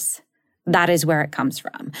status. That is where it comes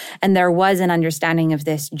from. And there was an understanding of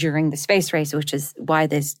this during the space race, which is why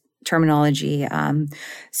this terminology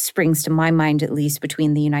springs to my mind, at least,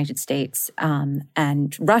 between the United States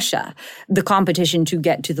and Russia. The competition to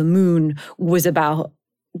get to the moon was about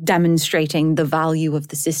demonstrating the value of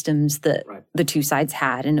the systems that the two sides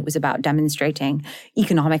had, and it was about demonstrating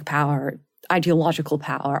economic power, ideological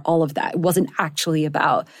power, all of that. It wasn't actually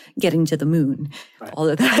about getting to the moon.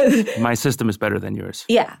 Although that my system is better than yours.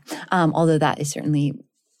 Yeah. Although that is certainly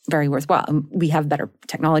very worthwhile. We have better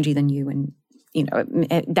technology than you, and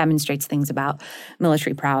it demonstrates things about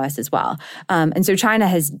military prowess as well. And so China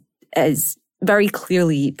has very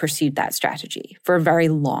clearly pursued that strategy for a very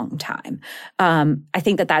long time. I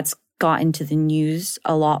think that's got into the news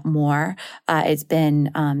a lot more. It's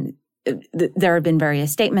been there have been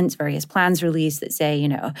various statements, various plans released that say,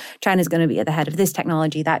 China's going to be at the head of this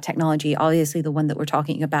technology, that technology. Obviously, the one that we're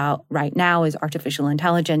talking about right now is artificial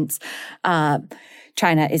intelligence.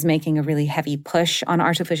 China is making a really heavy push on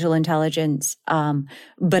artificial intelligence,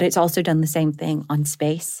 but it's also done the same thing on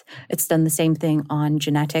space. It's done the same thing on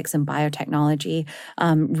genetics and biotechnology,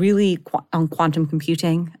 really on quantum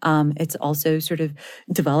computing. It's also sort of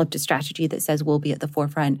developed a strategy that says we'll be at the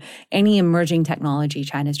forefront. Any emerging technology,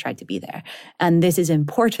 China's tried to be there. And this is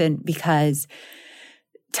important because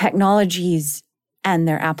technologies and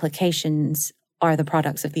their applications are the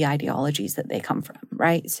products of the ideologies that they come from,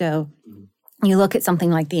 right? So you look at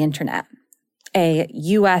something like the internet. A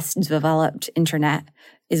U.S.-developed internet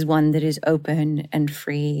is one that is open and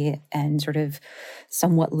free and sort of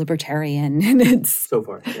somewhat libertarian in its so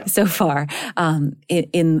far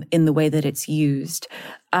in the way that it's used.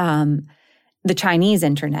 The Chinese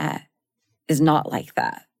internet is not like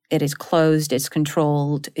that. It is closed, it's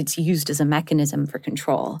controlled, it's used as a mechanism for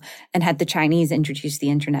control. And had the Chinese introduced the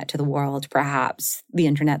internet to the world, perhaps the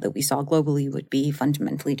internet that we saw globally would be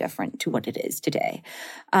fundamentally different to what it is today.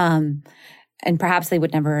 And perhaps they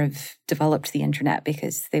would never have developed the internet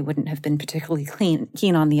because they wouldn't have been particularly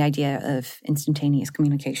keen on the idea of instantaneous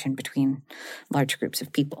communication between large groups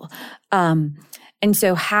of people. And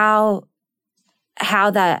so how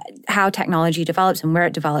technology develops and where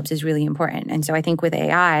it develops is really important. And so I think with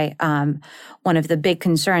AI, one of the big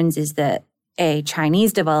concerns is that a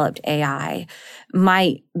Chinese-developed AI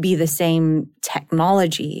might be the same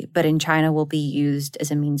technology, but in China will be used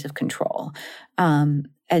as a means of control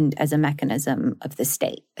and as a mechanism of the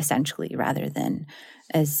state, essentially, rather than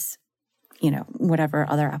as, whatever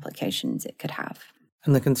other applications it could have.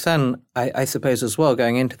 And the concern, I suppose, as well,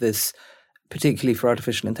 going into this, particularly for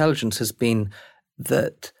artificial intelligence, has been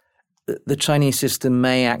that the Chinese system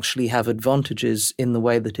may actually have advantages in the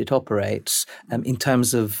way that it operates. In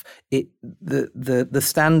terms of it, the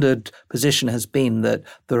standard position has been that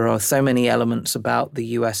there are so many elements about the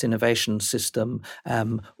US innovation system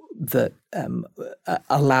that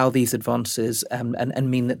allow these advances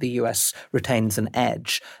and mean that the US retains an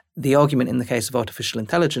edge. The argument in the case of artificial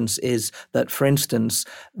intelligence is that, for instance,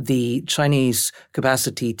 the Chinese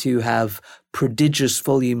capacity to have prodigious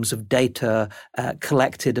volumes of data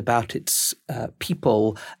collected about its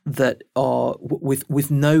people that are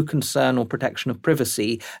with no concern or protection of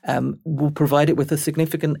privacy will provide it with a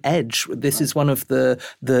significant edge. This is one of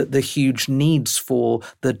the huge needs for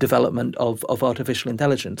the development of artificial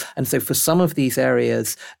intelligence. And so for some of these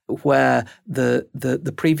areas where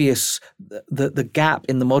the previous the gap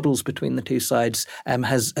in the models between the two sides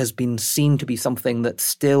has been seen to be something that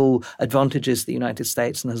still advantages the United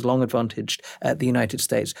States and has long advantaged the United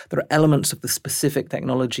States. There are elements of the specific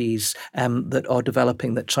technologies that are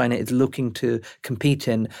developing that China is looking to compete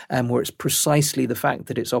in, where it's precisely the fact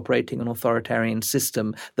that it's operating an authoritarian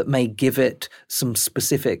system that may give it some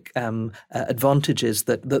specific advantages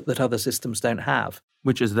that other systems don't have.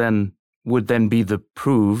 Which is would then be the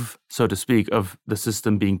proof, so to speak, of the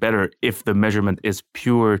system being better if the measurement is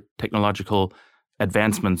pure technological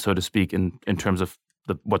advancement, so to speak, in terms of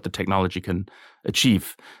what the technology can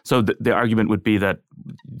achieve. So the argument would be that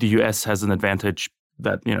the US has an advantage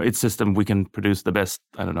that, its system, we can produce the best,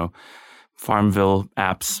 Farmville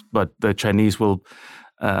apps, but the Chinese will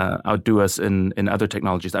outdo us in other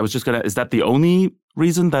technologies. I was just is that the only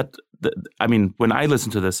reason that, when I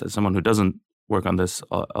listen to this as someone who doesn't work on this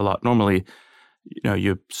a lot normally,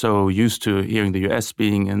 you're so used to hearing the US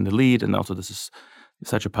being in the lead, and also this is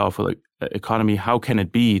such a powerful economy. How can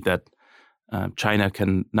it be that China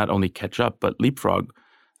can not only catch up but leapfrog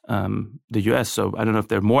the U.S.? So I don't know if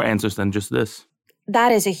there are more answers than just this.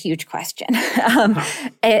 That is a huge question, and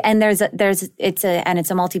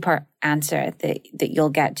it's a multi-part answer that you'll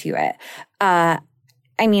get to it.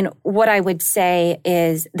 What I would say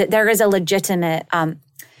is that there is a legitimate.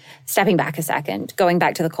 Stepping back a second, going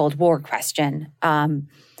back to the Cold War question,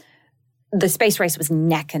 the space race was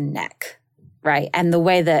neck and neck. Right. And the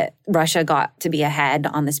way that Russia got to be ahead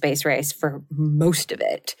on the space race for most of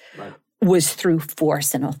it was through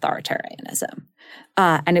force and authoritarianism.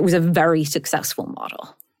 And it was a very successful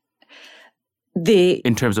model.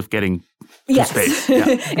 In terms of getting to space. Yeah.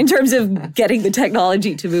 In terms of getting the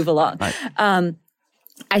technology to move along. Right.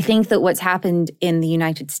 I think that what's happened in the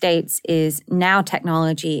United States is now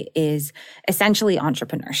technology is essentially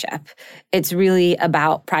entrepreneurship. It's really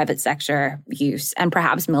about private sector use and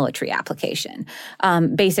perhaps military application.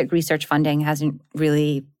 Basic research funding hasn't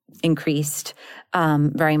really increased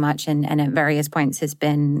very much, and at various points has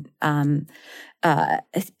been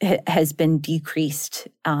decreased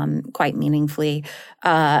quite meaningfully.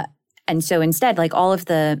 And so instead, all of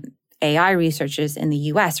the AI researchers in the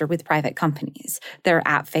US are with private companies. They're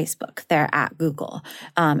at Facebook, they're at Google,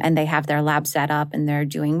 and they have their lab set up and they're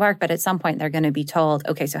doing work. But at some point, they're going to be told,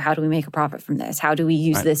 okay, so how do we make a profit from this? How do we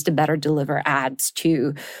use this to better deliver ads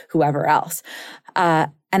to whoever else? And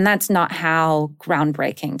that's not how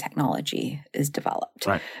groundbreaking technology is developed.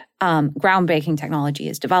 Right. Groundbreaking technology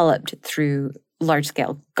is developed through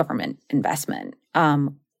large-scale government investment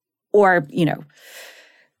or,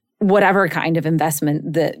 whatever kind of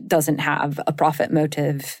investment that doesn't have a profit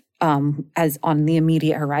motive as on the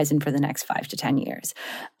immediate horizon for the next 5 to 10 years.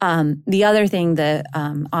 The other thing that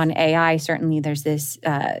on AI, certainly there's this,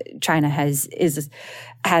 China has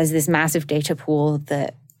this massive data pool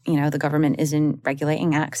that, the government isn't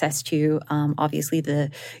regulating access to. Obviously,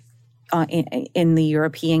 in the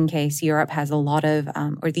European case, Europe has a lot of,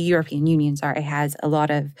 or the European Union, has a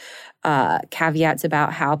lot of caveats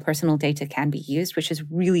about how personal data can be used, which has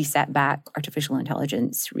really set back artificial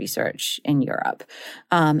intelligence research in Europe,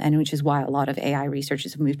 and which is why a lot of AI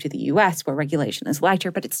researchers have moved to the US, where regulation is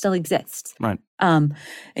lighter, but it still exists. Right.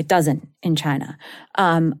 It doesn't in China.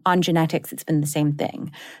 On genetics, it's been the same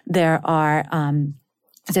thing. There are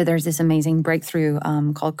So there's this amazing breakthrough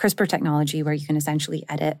called CRISPR technology, where you can essentially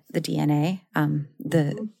edit the DNA.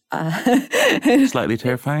 Slightly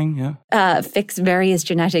terrifying, yeah. Fix various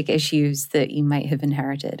genetic issues that you might have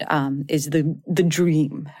inherited is the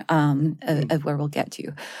dream of where we'll get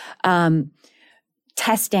to.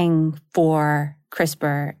 Testing for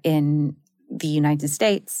CRISPR in the United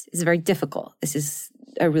States is very difficult. This is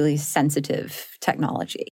a really sensitive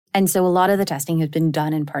technology. And so a lot of the testing has been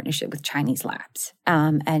done in partnership with Chinese labs.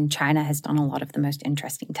 And China has done a lot of the most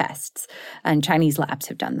interesting tests. And Chinese labs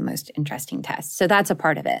have done the most interesting tests. So that's a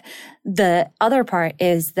part of it. The other part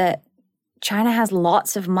is that China has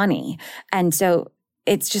lots of money. And so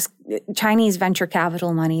it's just Chinese venture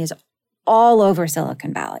capital money is all over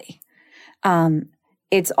Silicon Valley.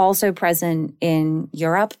 It's also present in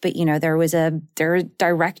Europe, but there are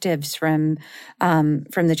directives from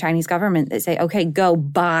the Chinese government that say, okay, go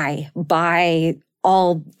buy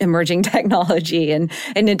all emerging technology. And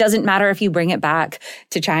it doesn't matter if you bring it back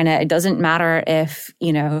to China. It doesn't matter if,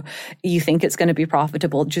 you think it's going to be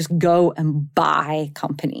profitable. Just go and buy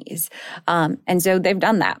companies. And so they've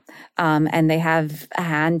done that. And they have a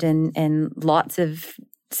hand in lots of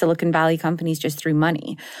Silicon Valley companies just through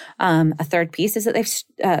money. A third piece is that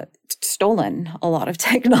they've stolen a lot of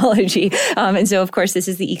technology. And so, of course, this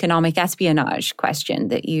is the economic espionage question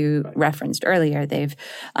that you referenced earlier. They've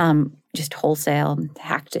just wholesale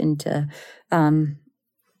hacked into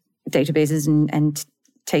databases and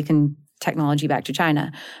taken technology back to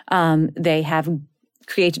China. They have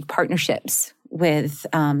created partnerships with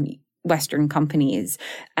Western companies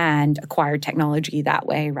and acquired technology that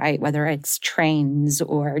way, right? Whether it's trains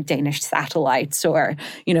or Danish satellites or,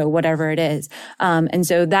 whatever it is. And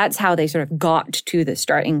so that's how they sort of got to the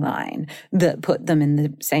starting line that put them in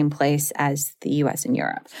the same place as the US and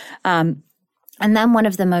Europe. And then one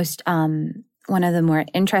of the more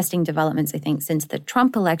interesting developments, I think, since the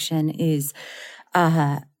Trump election is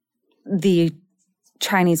the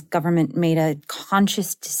Chinese government made a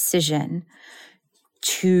conscious decision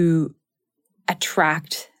to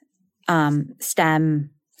attract STEM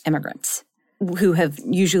immigrants who have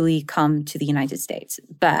usually come to the United States.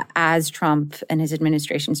 But as Trump and his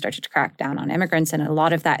administration started to crack down on immigrants, and a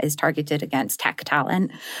lot of that is targeted against tech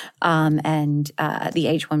talent and the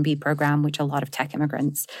H-1B program, which a lot of tech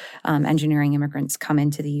immigrants, engineering immigrants come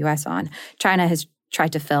into the U.S. on, China has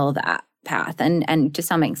tried to fill that path. And to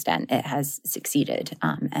some extent, it has succeeded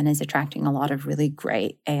and is attracting a lot of really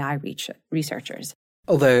great AI researchers.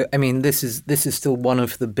 Although, I mean, this is still one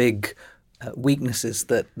of the big weaknesses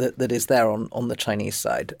that is there on the Chinese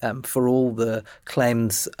side. For all the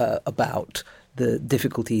claims about the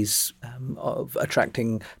difficulties of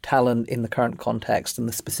attracting talent in the current context and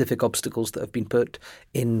the specific obstacles that have been put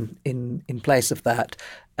in place of that,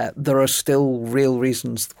 there are still real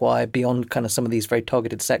reasons why, beyond kind of some of these very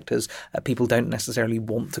targeted sectors, people don't necessarily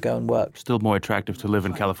want to go and work. Still more attractive to live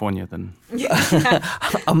in California than...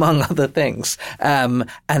 among other things. And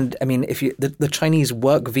I mean, if the Chinese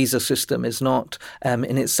work visa system is not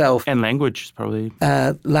in itself... And language is probably...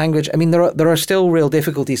 language, I mean, there are still real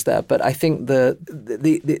difficulties there, but I think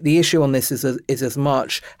the issue on this is as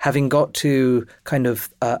much having got to kind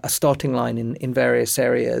of a starting line in various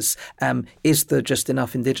areas, is there just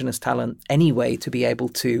enough indigenous talent anyway to be able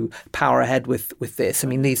to power ahead with this? I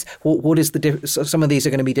mean, what is some of these are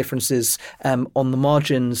going to be differences on the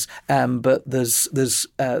margins, but there's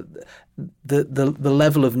the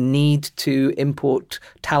level of need to import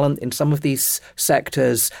talent in some of these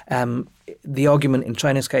sectors. The argument in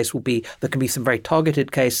China's case will be there can be some very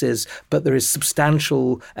targeted cases, but there is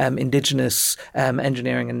substantial indigenous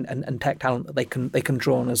engineering and tech talent that they can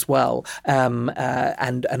draw on as well, and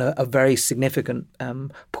a very significant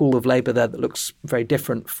pool of labour there that looks very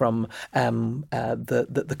different from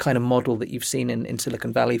the kind of model that you've seen in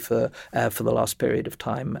Silicon Valley for the last period of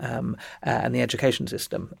time, and the education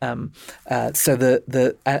system.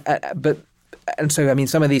 And so, I mean,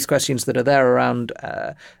 some of these questions that are there around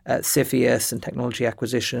CFIUS and technology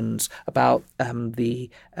acquisitions, about the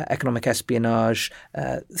economic espionage,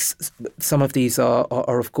 some of these are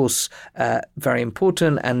of course, very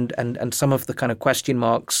important. And some of the kind of question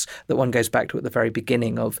marks that one goes back to at the very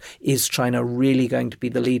beginning of, is China really going to be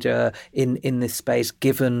the leader in this space,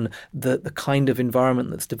 given the kind of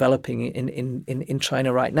environment that's developing in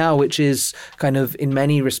China right now, which is kind of, in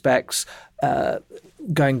many respects,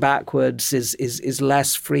 going backwards, is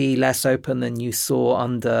less free, less open than you saw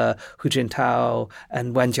under Hu Jintao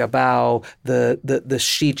and Wen Jiabao. The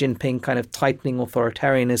Xi Jinping kind of tightening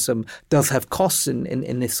authoritarianism does have costs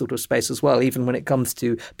in this sort of space as well, even when it comes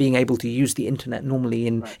to being able to use the internet normally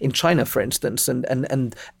in China, for instance,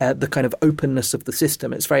 and the kind of openness of the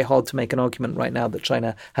system. It's very hard to make an argument right now that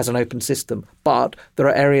China has an open system, but there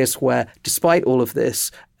are areas where, despite all of this,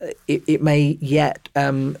 it may yet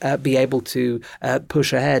be able to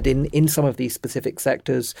push ahead in some of these specific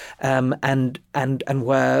sectors, and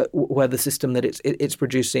where the system that it's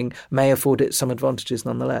producing may afford it some advantages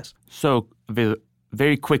nonetheless. So, the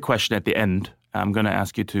very quick question at the end, I'm going to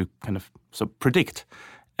ask you to kind of predict,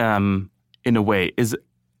 in a way,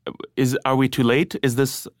 are we too late? Is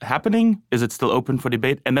this happening? Is it still open for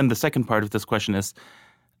debate? And then the second part of this question is,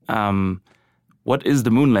 what is the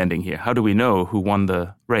moon landing here? How do we know who won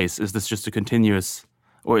the race? Is this just a continuous,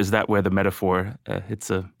 or is that where the metaphor hits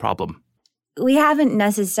a problem? We haven't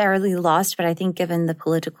necessarily lost, but I think given the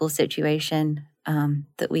political situation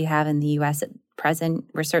that we have in the U.S. at present,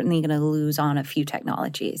 we're certainly going to lose on a few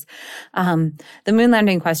technologies. The moon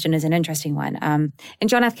landing question is an interesting one. In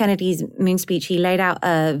John F. Kennedy's moon speech, he laid out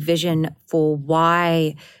a vision for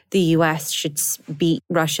why the U.S. should beat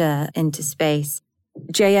Russia into space.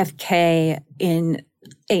 JFK, in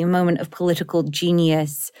a moment of political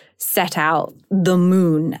genius, set out the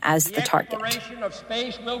moon as the target. The exploration of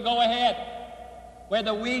space will go ahead,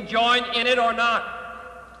 whether we join in it or not.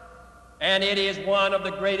 And it is one of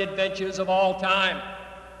the great adventures of all time.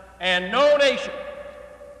 And no nation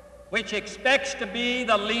which expects to be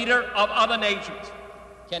the leader of other nations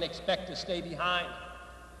can expect to stay behind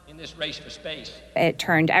in this race for space. It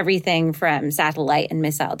turned everything from satellite and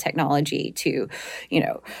missile technology to,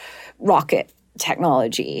 rocket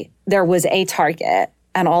technology. There was a target,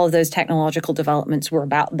 and all of those technological developments were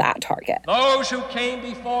about that target. Those who came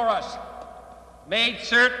before us made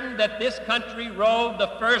certain that this country rode the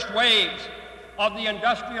first waves of the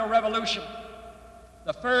Industrial Revolution,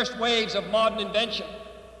 the first waves of modern invention,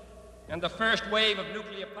 and the first wave of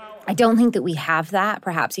nuclear power. I don't think that we have that.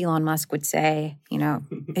 Perhaps Elon Musk would say,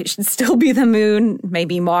 it should still be the moon,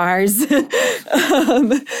 maybe Mars.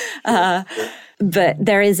 But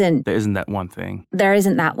there isn't. There isn't that one thing. There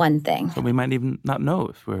isn't that one thing. So we might even not know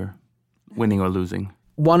if we're winning or losing.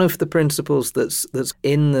 One of the principles that's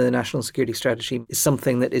in the national security strategy is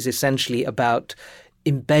something that is essentially about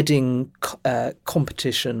embedding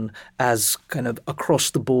competition as kind of across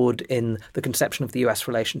the board in the conception of the US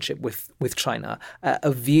relationship with China.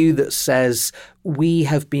 A view that says we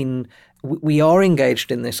are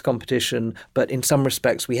engaged in this competition, but in some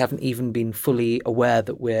respects we haven't even been fully aware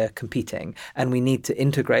that we're competing. And we need to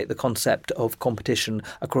integrate the concept of competition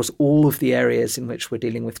across all of the areas in which we're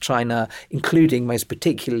dealing with China, including most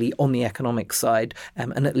particularly on the economic side,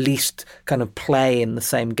 and at least kind of play in the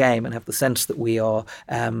same game and have the sense that we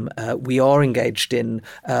are engaged in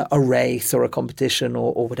a race or a competition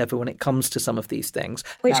or whatever when it comes to some of these things.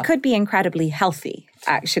 Which could be incredibly healthy,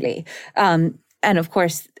 actually. And of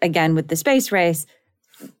course, again, with the space race,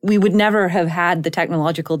 we would never have had the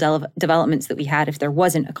technological developments that we had if there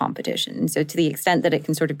wasn't a competition. So to the extent that it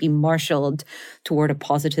can sort of be marshaled toward a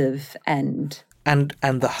positive end. And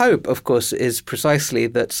the hope, of course, is precisely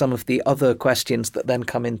that some of the other questions that then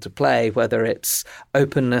come into play, whether it's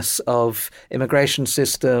openness of immigration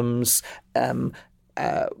systems,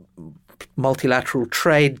 multilateral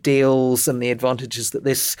trade deals and the advantages that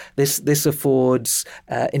this affords,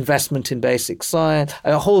 investment in basic science,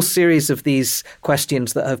 a whole series of these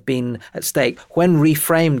questions that have been at stake, when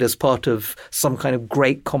reframed as part of some kind of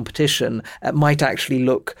great competition, might actually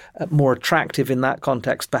look more attractive in that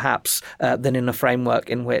context, perhaps, than in a framework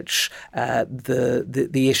in which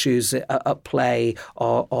the issues at play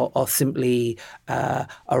are simply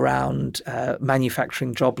around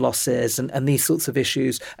manufacturing job losses and these sorts of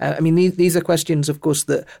issues. These are questions, of course,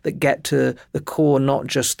 that get to the core not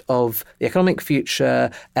just of the economic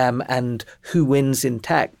future and who wins in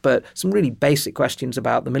tech, but some really basic questions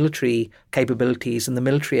about the military capabilities and the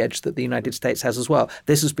military edge that the United States has as well.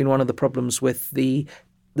 This has been one of the problems with the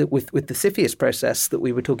CFIUS process that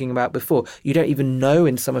we were talking about before. You don't even know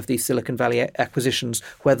in some of these Silicon Valley acquisitions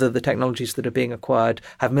whether the technologies that are being acquired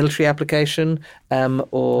have military application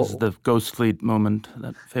or... This is the Ghost Fleet moment,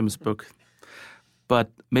 that famous book. But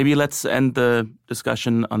maybe let's end the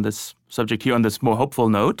discussion on this subject here on this more hopeful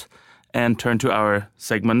note and turn to our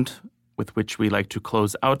segment with which we like to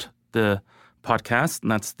close out the podcast, and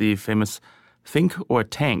that's the famous Think or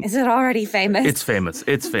Tank. Is it already famous? It's famous.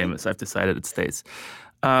 It's famous. I've decided it stays.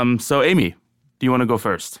 So, Amy, do you want to go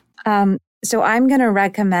first? So I'm going to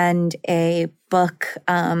recommend a book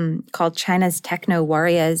called China's Techno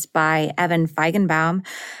Warriors by Evan Feigenbaum.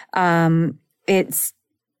 It's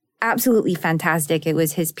absolutely fantastic. It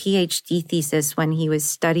was his PhD thesis when he was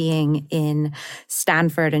studying in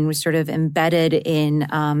Stanford and was sort of embedded in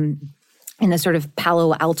a sort of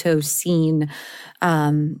Palo Alto scene,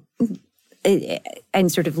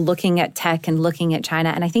 and sort of looking at tech and looking at China.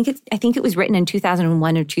 And I think it was written in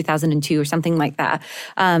 2001 or 2002 or something like that.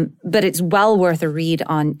 But it's well worth a read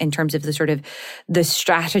in terms of the sort of the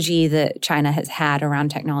strategy that China has had around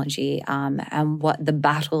technology, and what the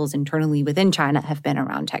battles internally within China have been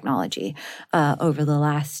around technology over the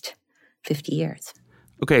last 50 years.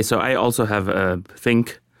 Okay, so I also have a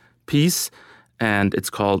Think piece, and it's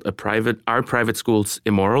called Are Private Schools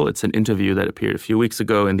Immoral? It's an interview that appeared a few weeks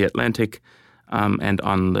ago in The Atlantic and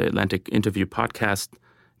on the Atlantic Interview podcast.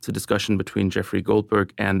 It's a discussion between Jeffrey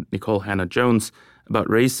Goldberg and Nikole Hannah-Jones about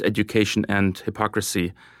race, education, and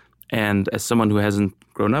hypocrisy. And as someone who hasn't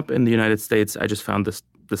grown up in the United States, I just found this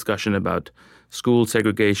discussion about school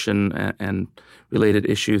segregation and related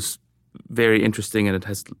issues very interesting, and it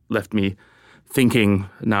has left me thinking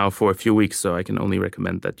now for a few weeks, so I can only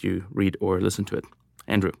recommend that you read or listen to it.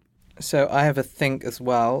 Andrew. So I have a think as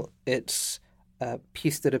well. It's a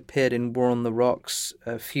piece that appeared in War on the Rocks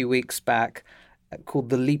a few weeks back called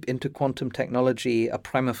The Leap into Quantum Technology, a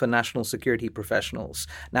Primer for National Security Professionals.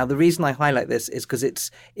 Now, the reason I highlight this is because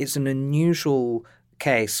it's an unusual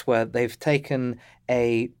case where they've taken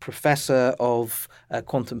a professor of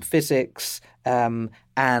quantum physics and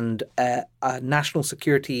a national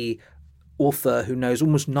security author who knows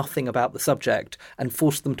almost nothing about the subject and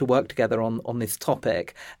forced them to work together on this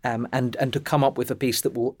topic and to come up with a piece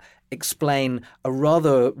that will explain a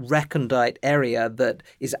rather recondite area that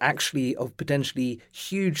is actually of potentially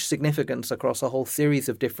huge significance across a whole series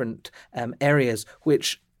of different areas,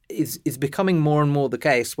 which is becoming more and more the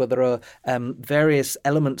case, where there are various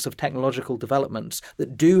elements of technological developments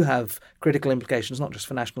that do have critical implications, not just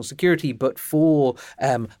for national security, but for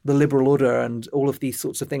the liberal order and all of these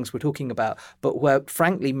sorts of things we're talking about, but where,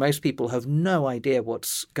 frankly, most people have no idea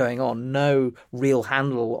what's going on, no real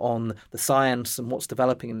handle on the science and what's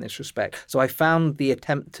developing in this respect. So I found the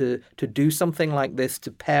attempt to do something like this,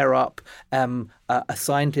 to pair up a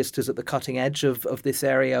scientist who's at the cutting edge of this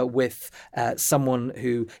area with someone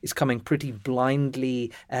who is coming pretty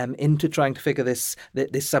blindly into trying to figure this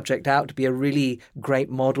subject out, to be a really great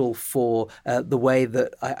model for the way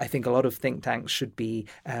that I think a lot of think tanks should be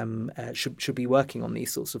working on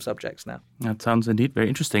these sorts of subjects now. That sounds indeed very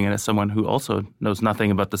interesting. And as someone who also knows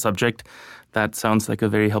nothing about the subject, that sounds like a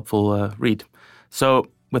very helpful read. So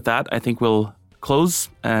with that, I think we'll close.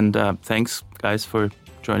 And thanks, guys, for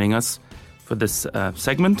joining us for this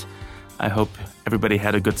segment. I hope everybody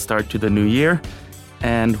had a good start to the new year,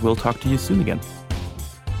 and we'll talk to you soon again.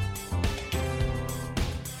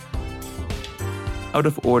 Out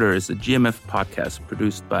of Order is a GMF podcast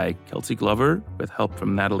produced by Kelsey Glover with help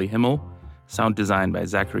from Natalie Himmel, sound design by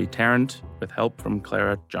Zachary Tarrant with help from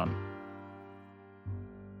Clara John.